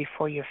she laid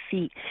before your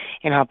feet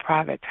in her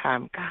private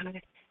time,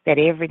 God, that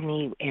every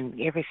need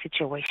and every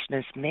situation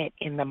is met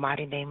in the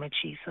mighty name of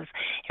Jesus.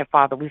 And,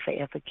 Father, we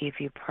forever give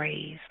you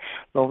praise.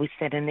 Lord, we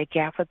stand in the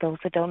gap for those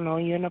that don't know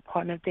you and a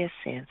partner of their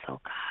sins, oh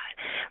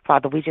God.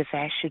 Father, we just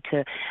ask you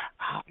to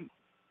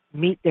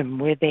meet them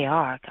where they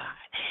are, God,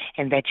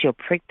 and that you'll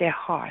prick their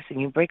hearts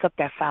and you break up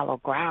that fallow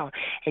ground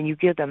and you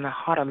give them a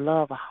heart of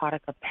love, a heart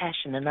of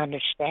compassion and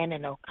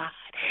understanding, oh God,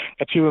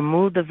 that you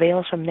remove the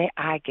veils from their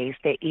eye gates,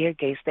 their ear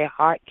gates, their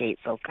heart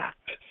gates, oh God.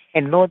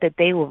 And, Lord, that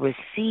they will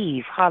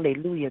receive,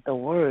 hallelujah, the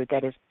word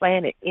that is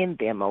planted in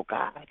them, oh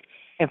God.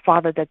 And,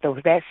 Father, that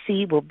that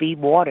seed will be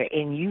watered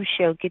and you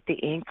shall get the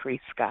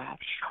increase, God.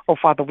 Oh,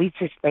 Father, we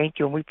just thank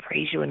you and we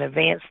praise you in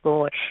advance,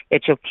 Lord,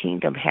 that your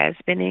kingdom has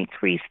been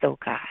increased, oh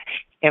God.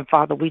 And,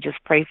 Father, we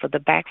just pray for the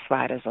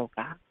backsliders, oh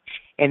God,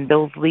 and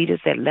those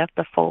leaders that left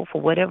the fold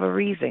for whatever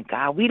reason,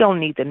 God. We don't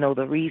need to know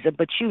the reason,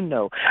 but you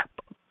know.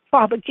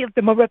 Father, give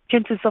them a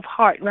repentance of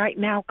heart right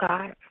now,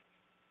 God,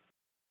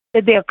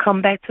 that they'll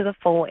come back to the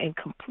fold and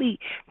complete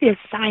the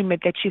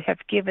assignment that you have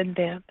given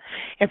them.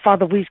 And,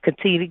 Father, we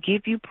continue to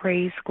give you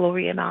praise,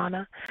 glory, and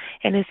honor.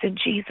 And it's in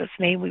Jesus'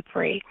 name we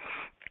pray.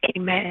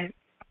 Amen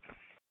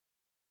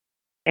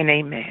and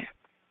amen.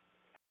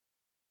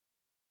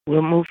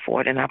 We'll move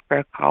forward in our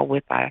prayer call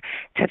with our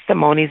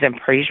testimonies and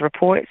praise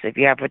reports. If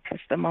you have a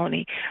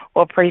testimony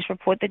or praise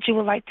report that you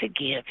would like to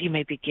give, you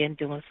may begin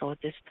doing so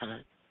at this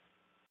time.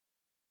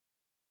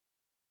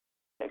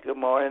 Good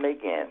morning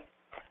again.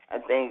 I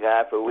thank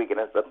God for waking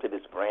us up to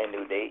this brand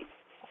new day,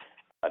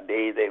 a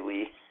day that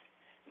we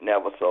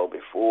never saw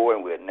before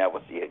and we'll never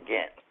see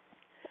again.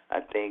 I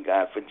thank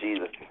God for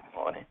Jesus this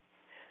morning.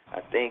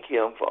 I thank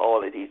him for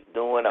all that he's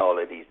doing, all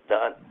that he's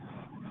done,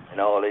 and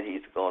all that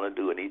he's going to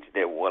do in each and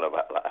every one of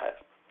our lives.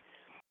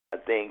 I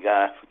thank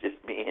God for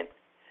just being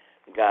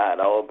God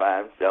all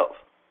by himself.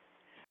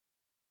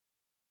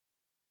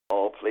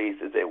 All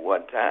places at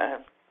one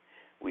time.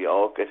 We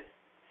all could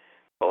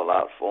call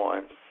out for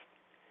him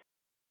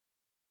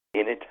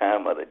any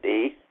time of the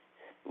day.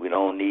 We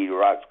don't need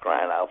rocks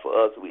crying out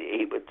for us.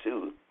 We're able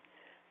to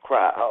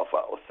cry out for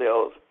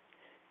ourselves.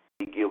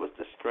 He gives us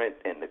the strength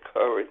and the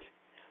courage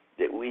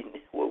that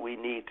what we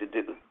need to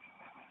do.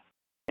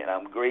 And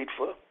I'm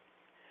grateful.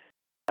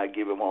 I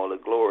give him all the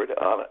glory,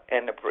 the honor,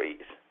 and the praise.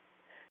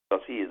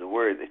 because he is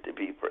worthy to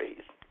be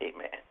praised.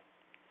 Amen.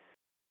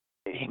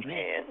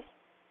 Amen.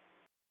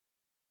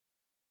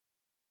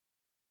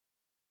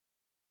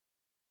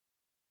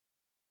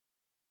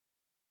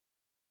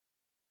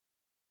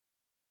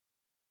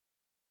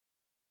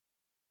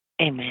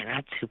 Amen.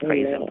 I too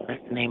praise and bless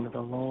the name of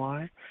the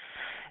Lord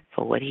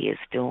for what he is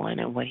doing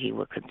and what he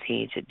will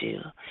continue to do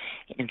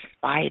in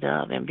spite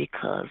of and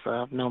because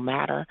of, no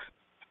matter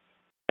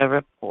the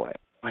report,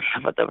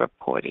 whatever the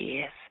report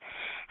is.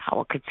 I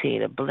will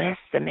continue to bless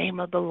the name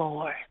of the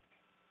Lord,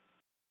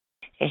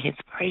 and his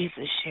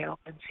praises shall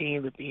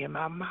continue to be in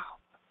my mouth.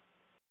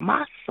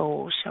 My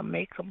soul shall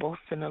make a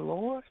boast in the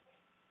Lord,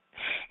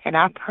 and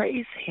I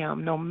praise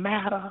him no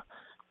matter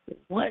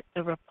what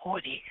the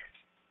report is.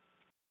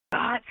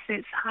 God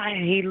sits high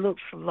and he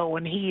looks low,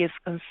 and he is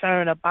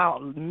concerned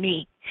about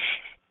me.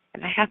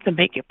 And I have to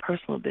make it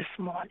personal this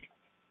morning.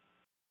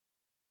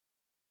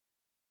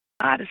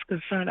 God is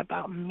concerned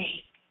about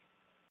me,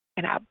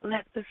 and I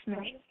bless his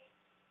name.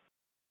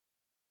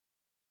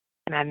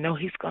 And I know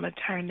he's going to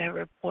turn that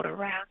report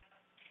around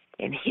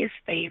in his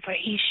favor.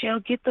 He shall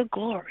get the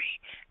glory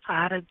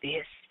out of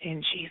this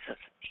in Jesus'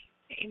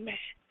 name. Amen.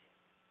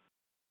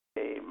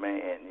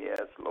 Amen.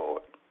 Yes,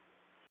 Lord.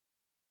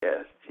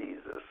 Yes,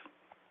 Jesus.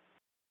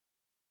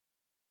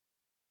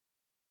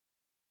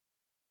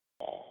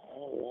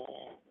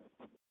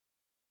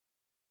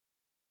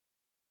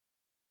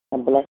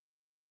 I'm blessed.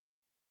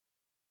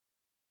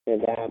 To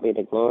God be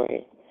the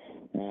glory.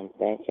 I'm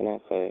thanking him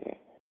for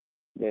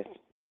this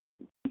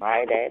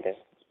Friday, this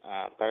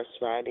first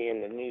Friday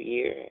in the new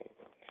year.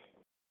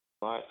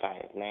 Glorify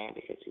his name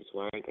because he's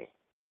worthy.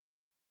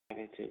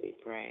 Worthy to be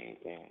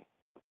praised.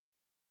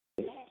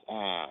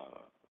 And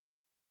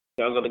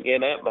struggle to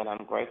get up, but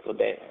I'm grateful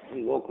that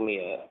he woke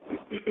me up.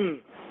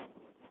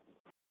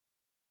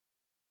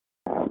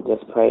 I'm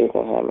just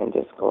praising him and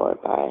just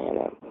glorifying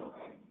him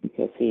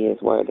because he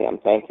is worthy. I'm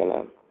thanking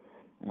him.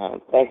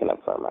 I'm thanking him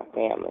for my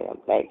family.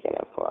 I'm thanking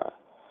him for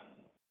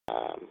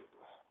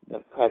the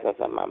presence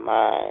of my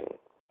mind,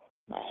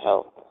 my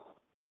health,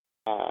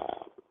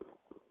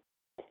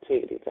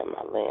 activities of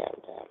my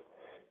limbs.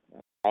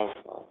 I'm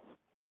thankful.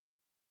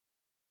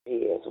 He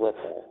is with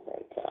us.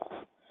 And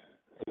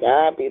to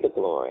God be the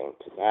glory.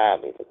 To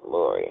God be the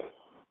glory.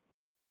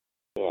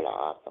 Being an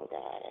awesome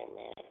God.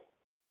 Amen.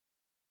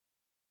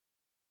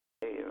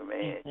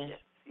 Amen. Amen. Yes,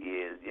 he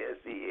is. Yes,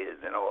 he is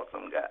an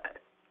awesome God.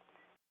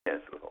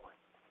 Yes, Lord.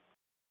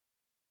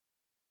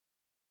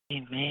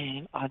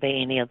 Amen. Are there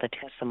any other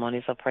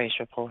testimonies or praise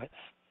reports?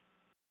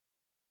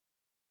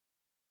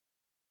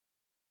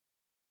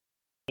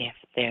 If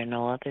there are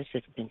no others,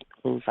 this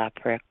concludes our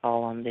prayer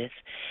call on this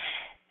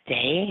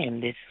day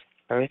and this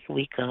first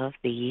week of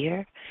the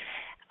year.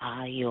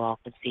 You all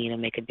continue to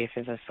make a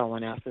difference in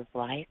someone else's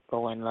life.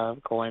 Go in love,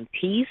 go in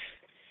peace.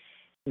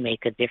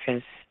 Make a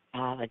difference,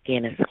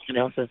 again, in someone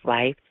else's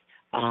life.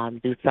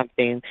 Do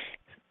something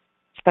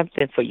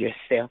for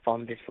yourself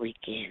on this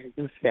weekend.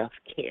 Do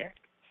self-care.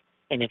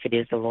 And if it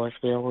is the Lord's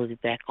will, we'll be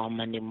back on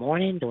Monday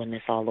morning doing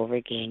this all over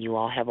again. You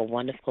all have a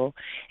wonderful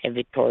and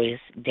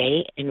victorious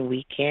day and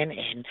weekend,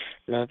 and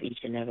love each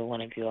and every one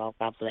of you all.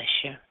 God bless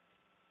you.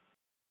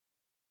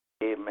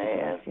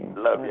 Amen.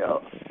 Love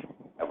y'all.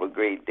 Have a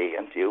great day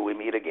until we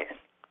meet again.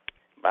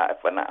 Bye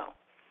for now.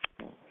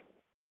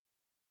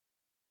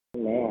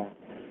 Amen.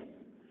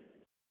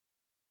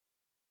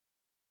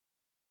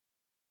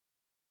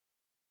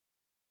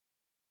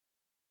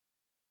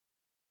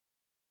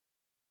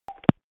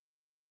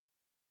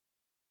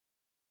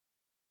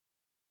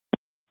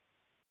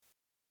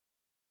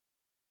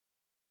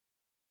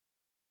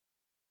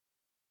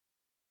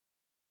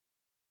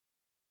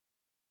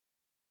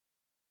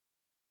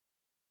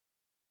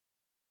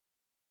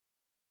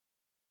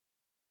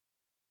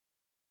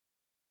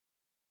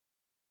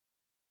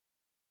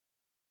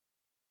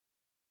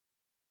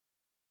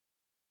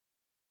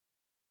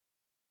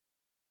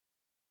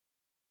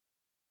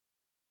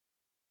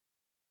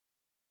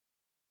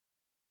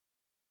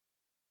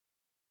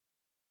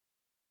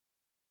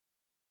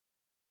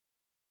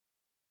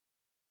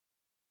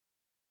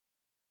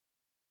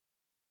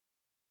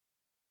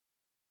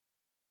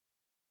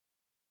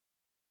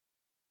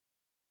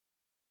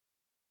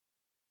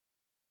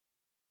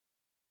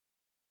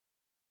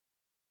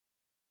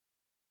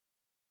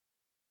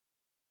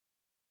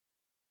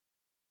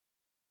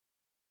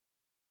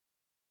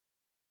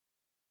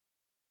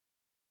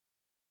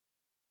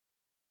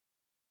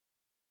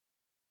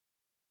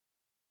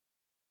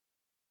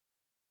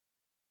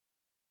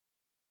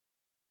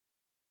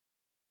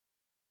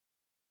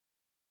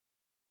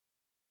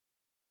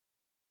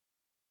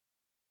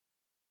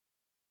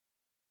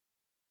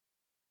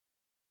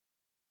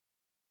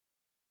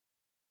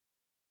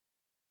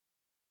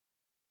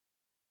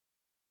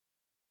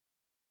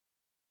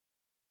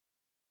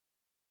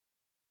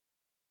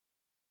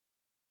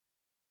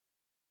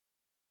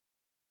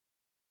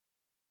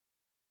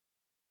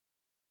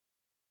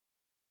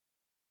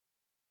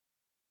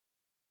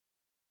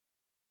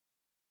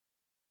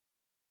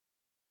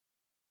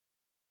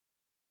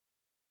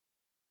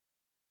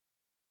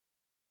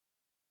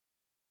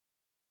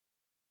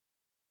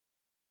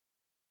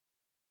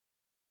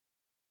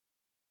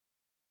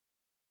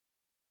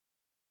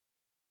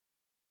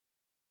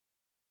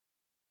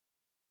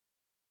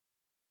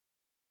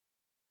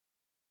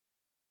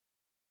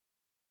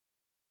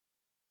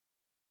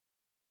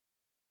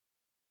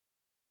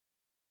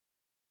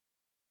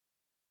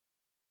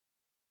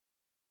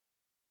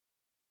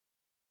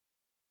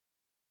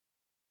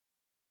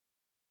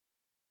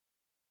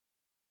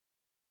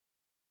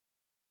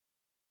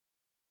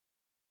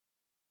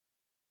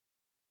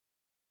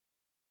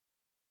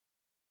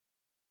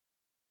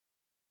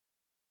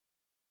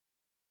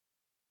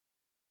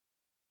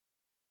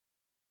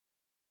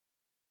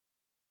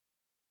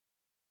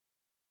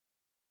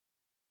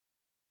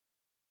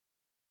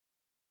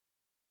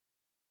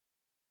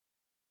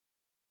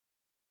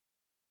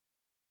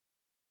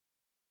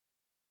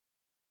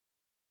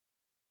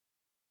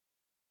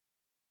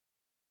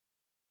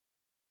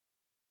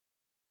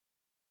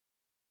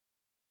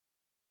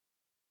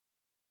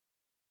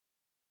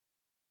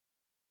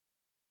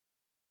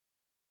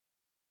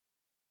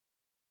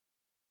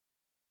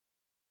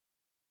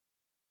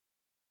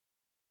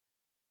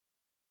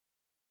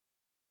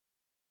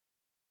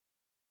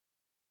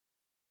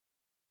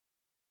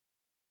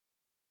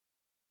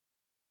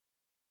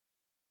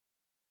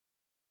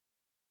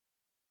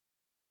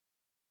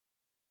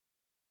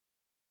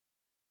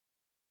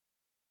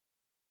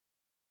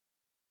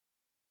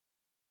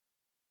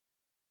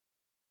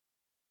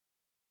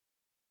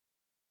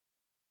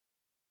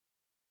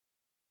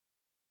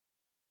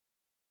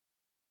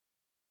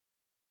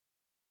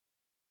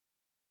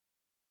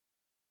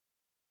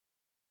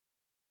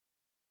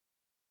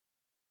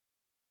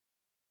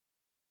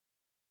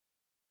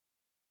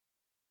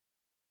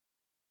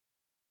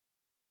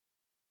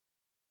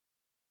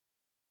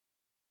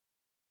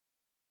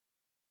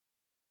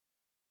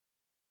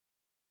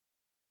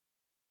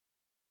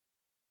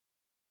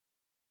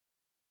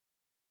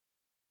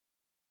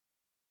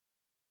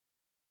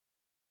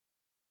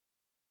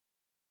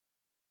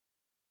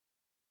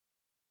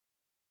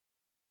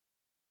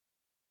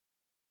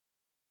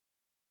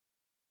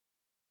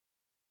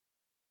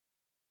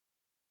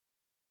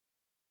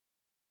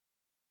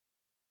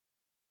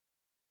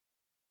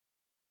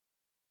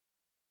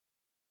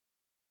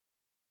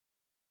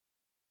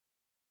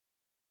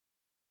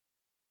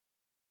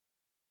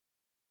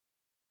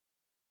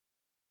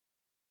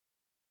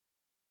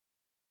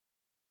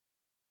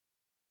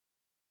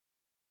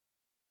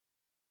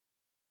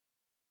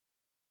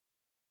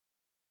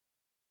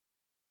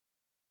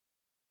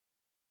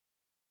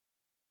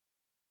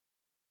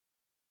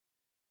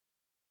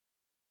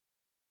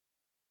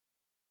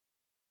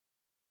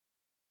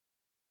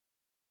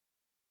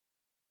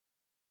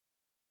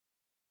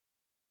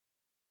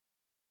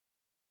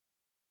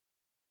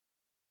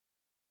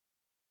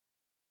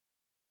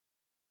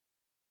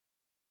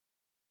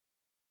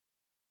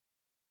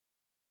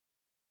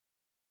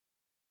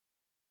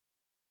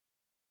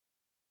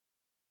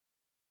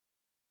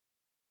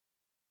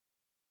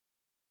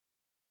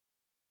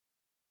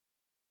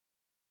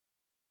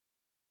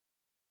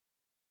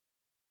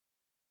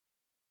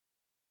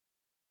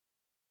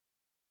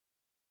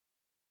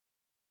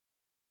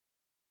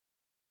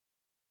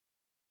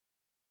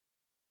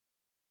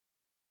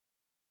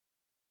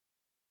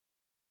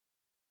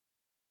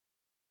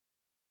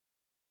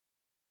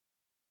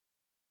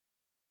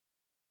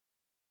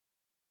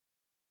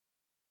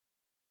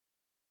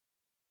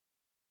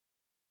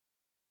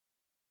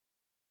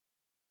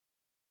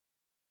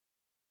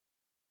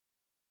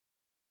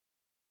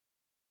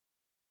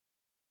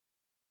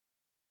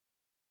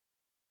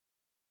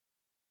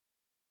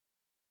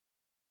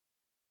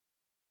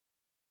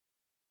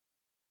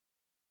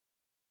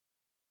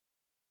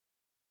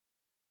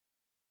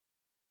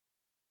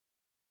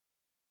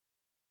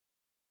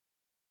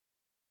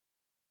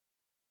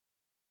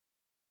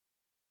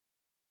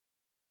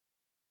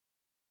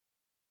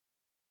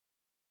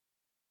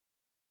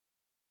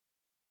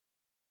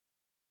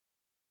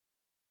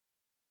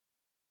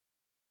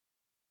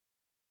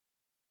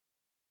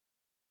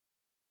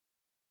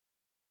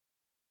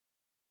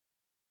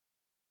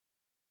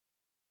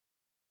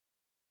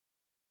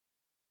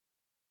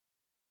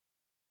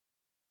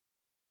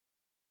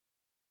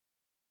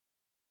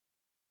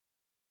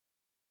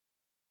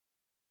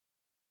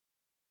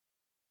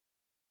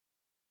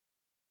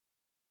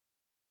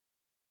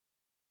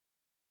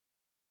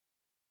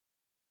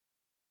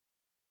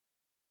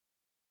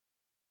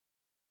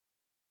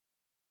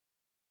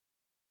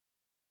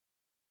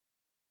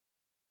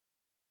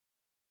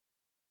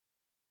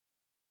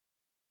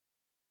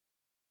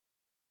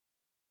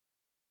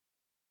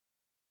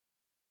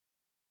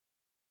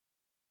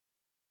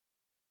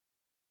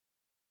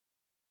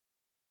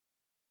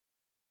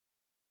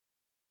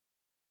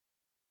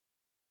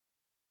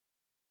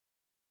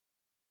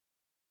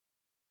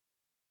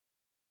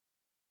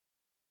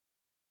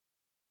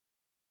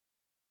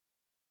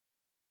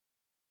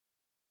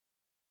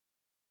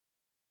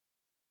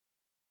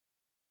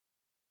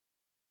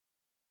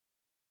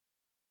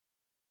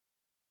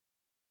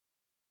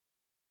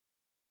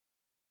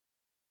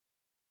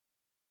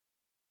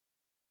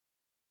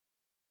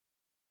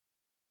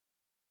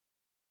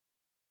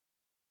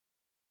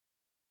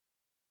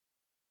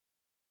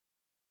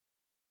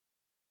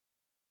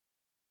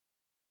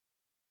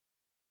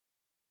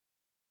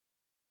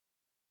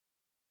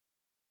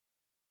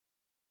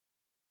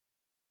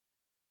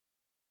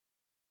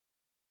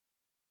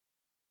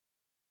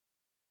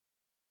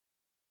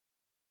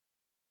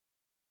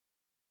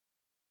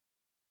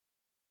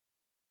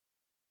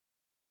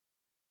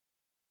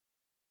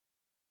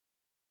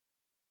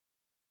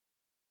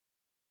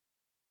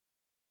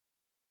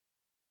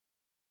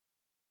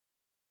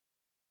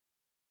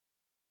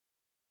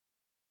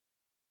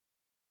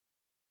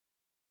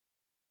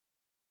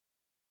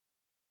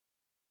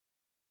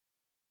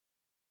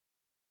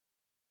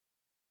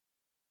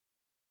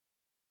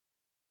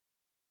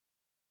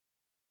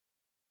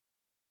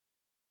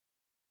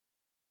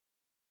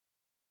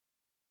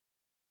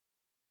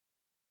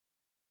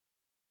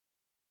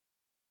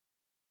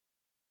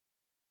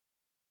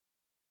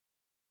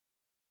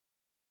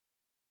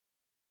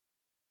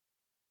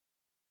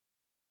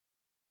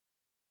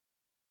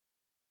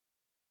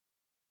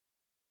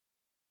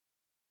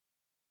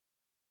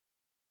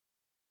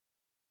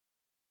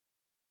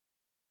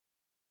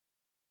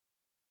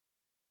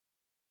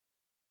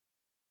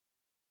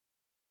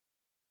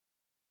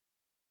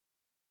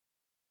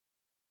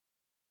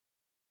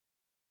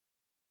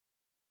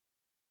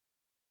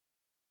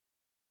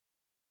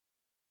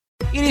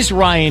 It is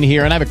Ryan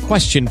here, and I have a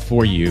question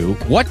for you.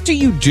 What do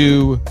you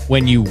do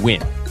when you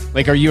win?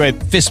 Like, are you a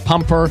fist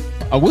pumper,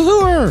 a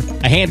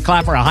woohooer, a hand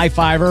clapper, a high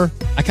fiver?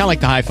 I kind of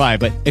like the high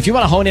five, but if you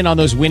want to hone in on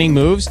those winning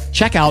moves,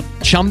 check out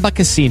Chumba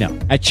Casino.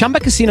 At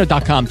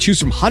ChumbaCasino.com, choose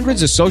from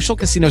hundreds of social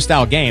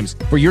casino-style games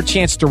for your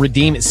chance to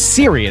redeem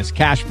serious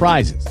cash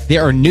prizes.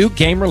 There are new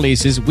game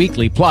releases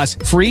weekly, plus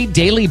free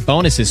daily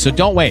bonuses. So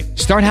don't wait.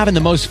 Start having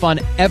the most fun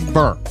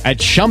ever at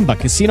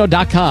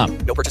ChumbaCasino.com.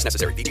 No purchase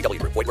necessary. VGW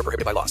Group. Void where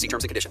prohibited by law. See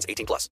terms and conditions. 18+.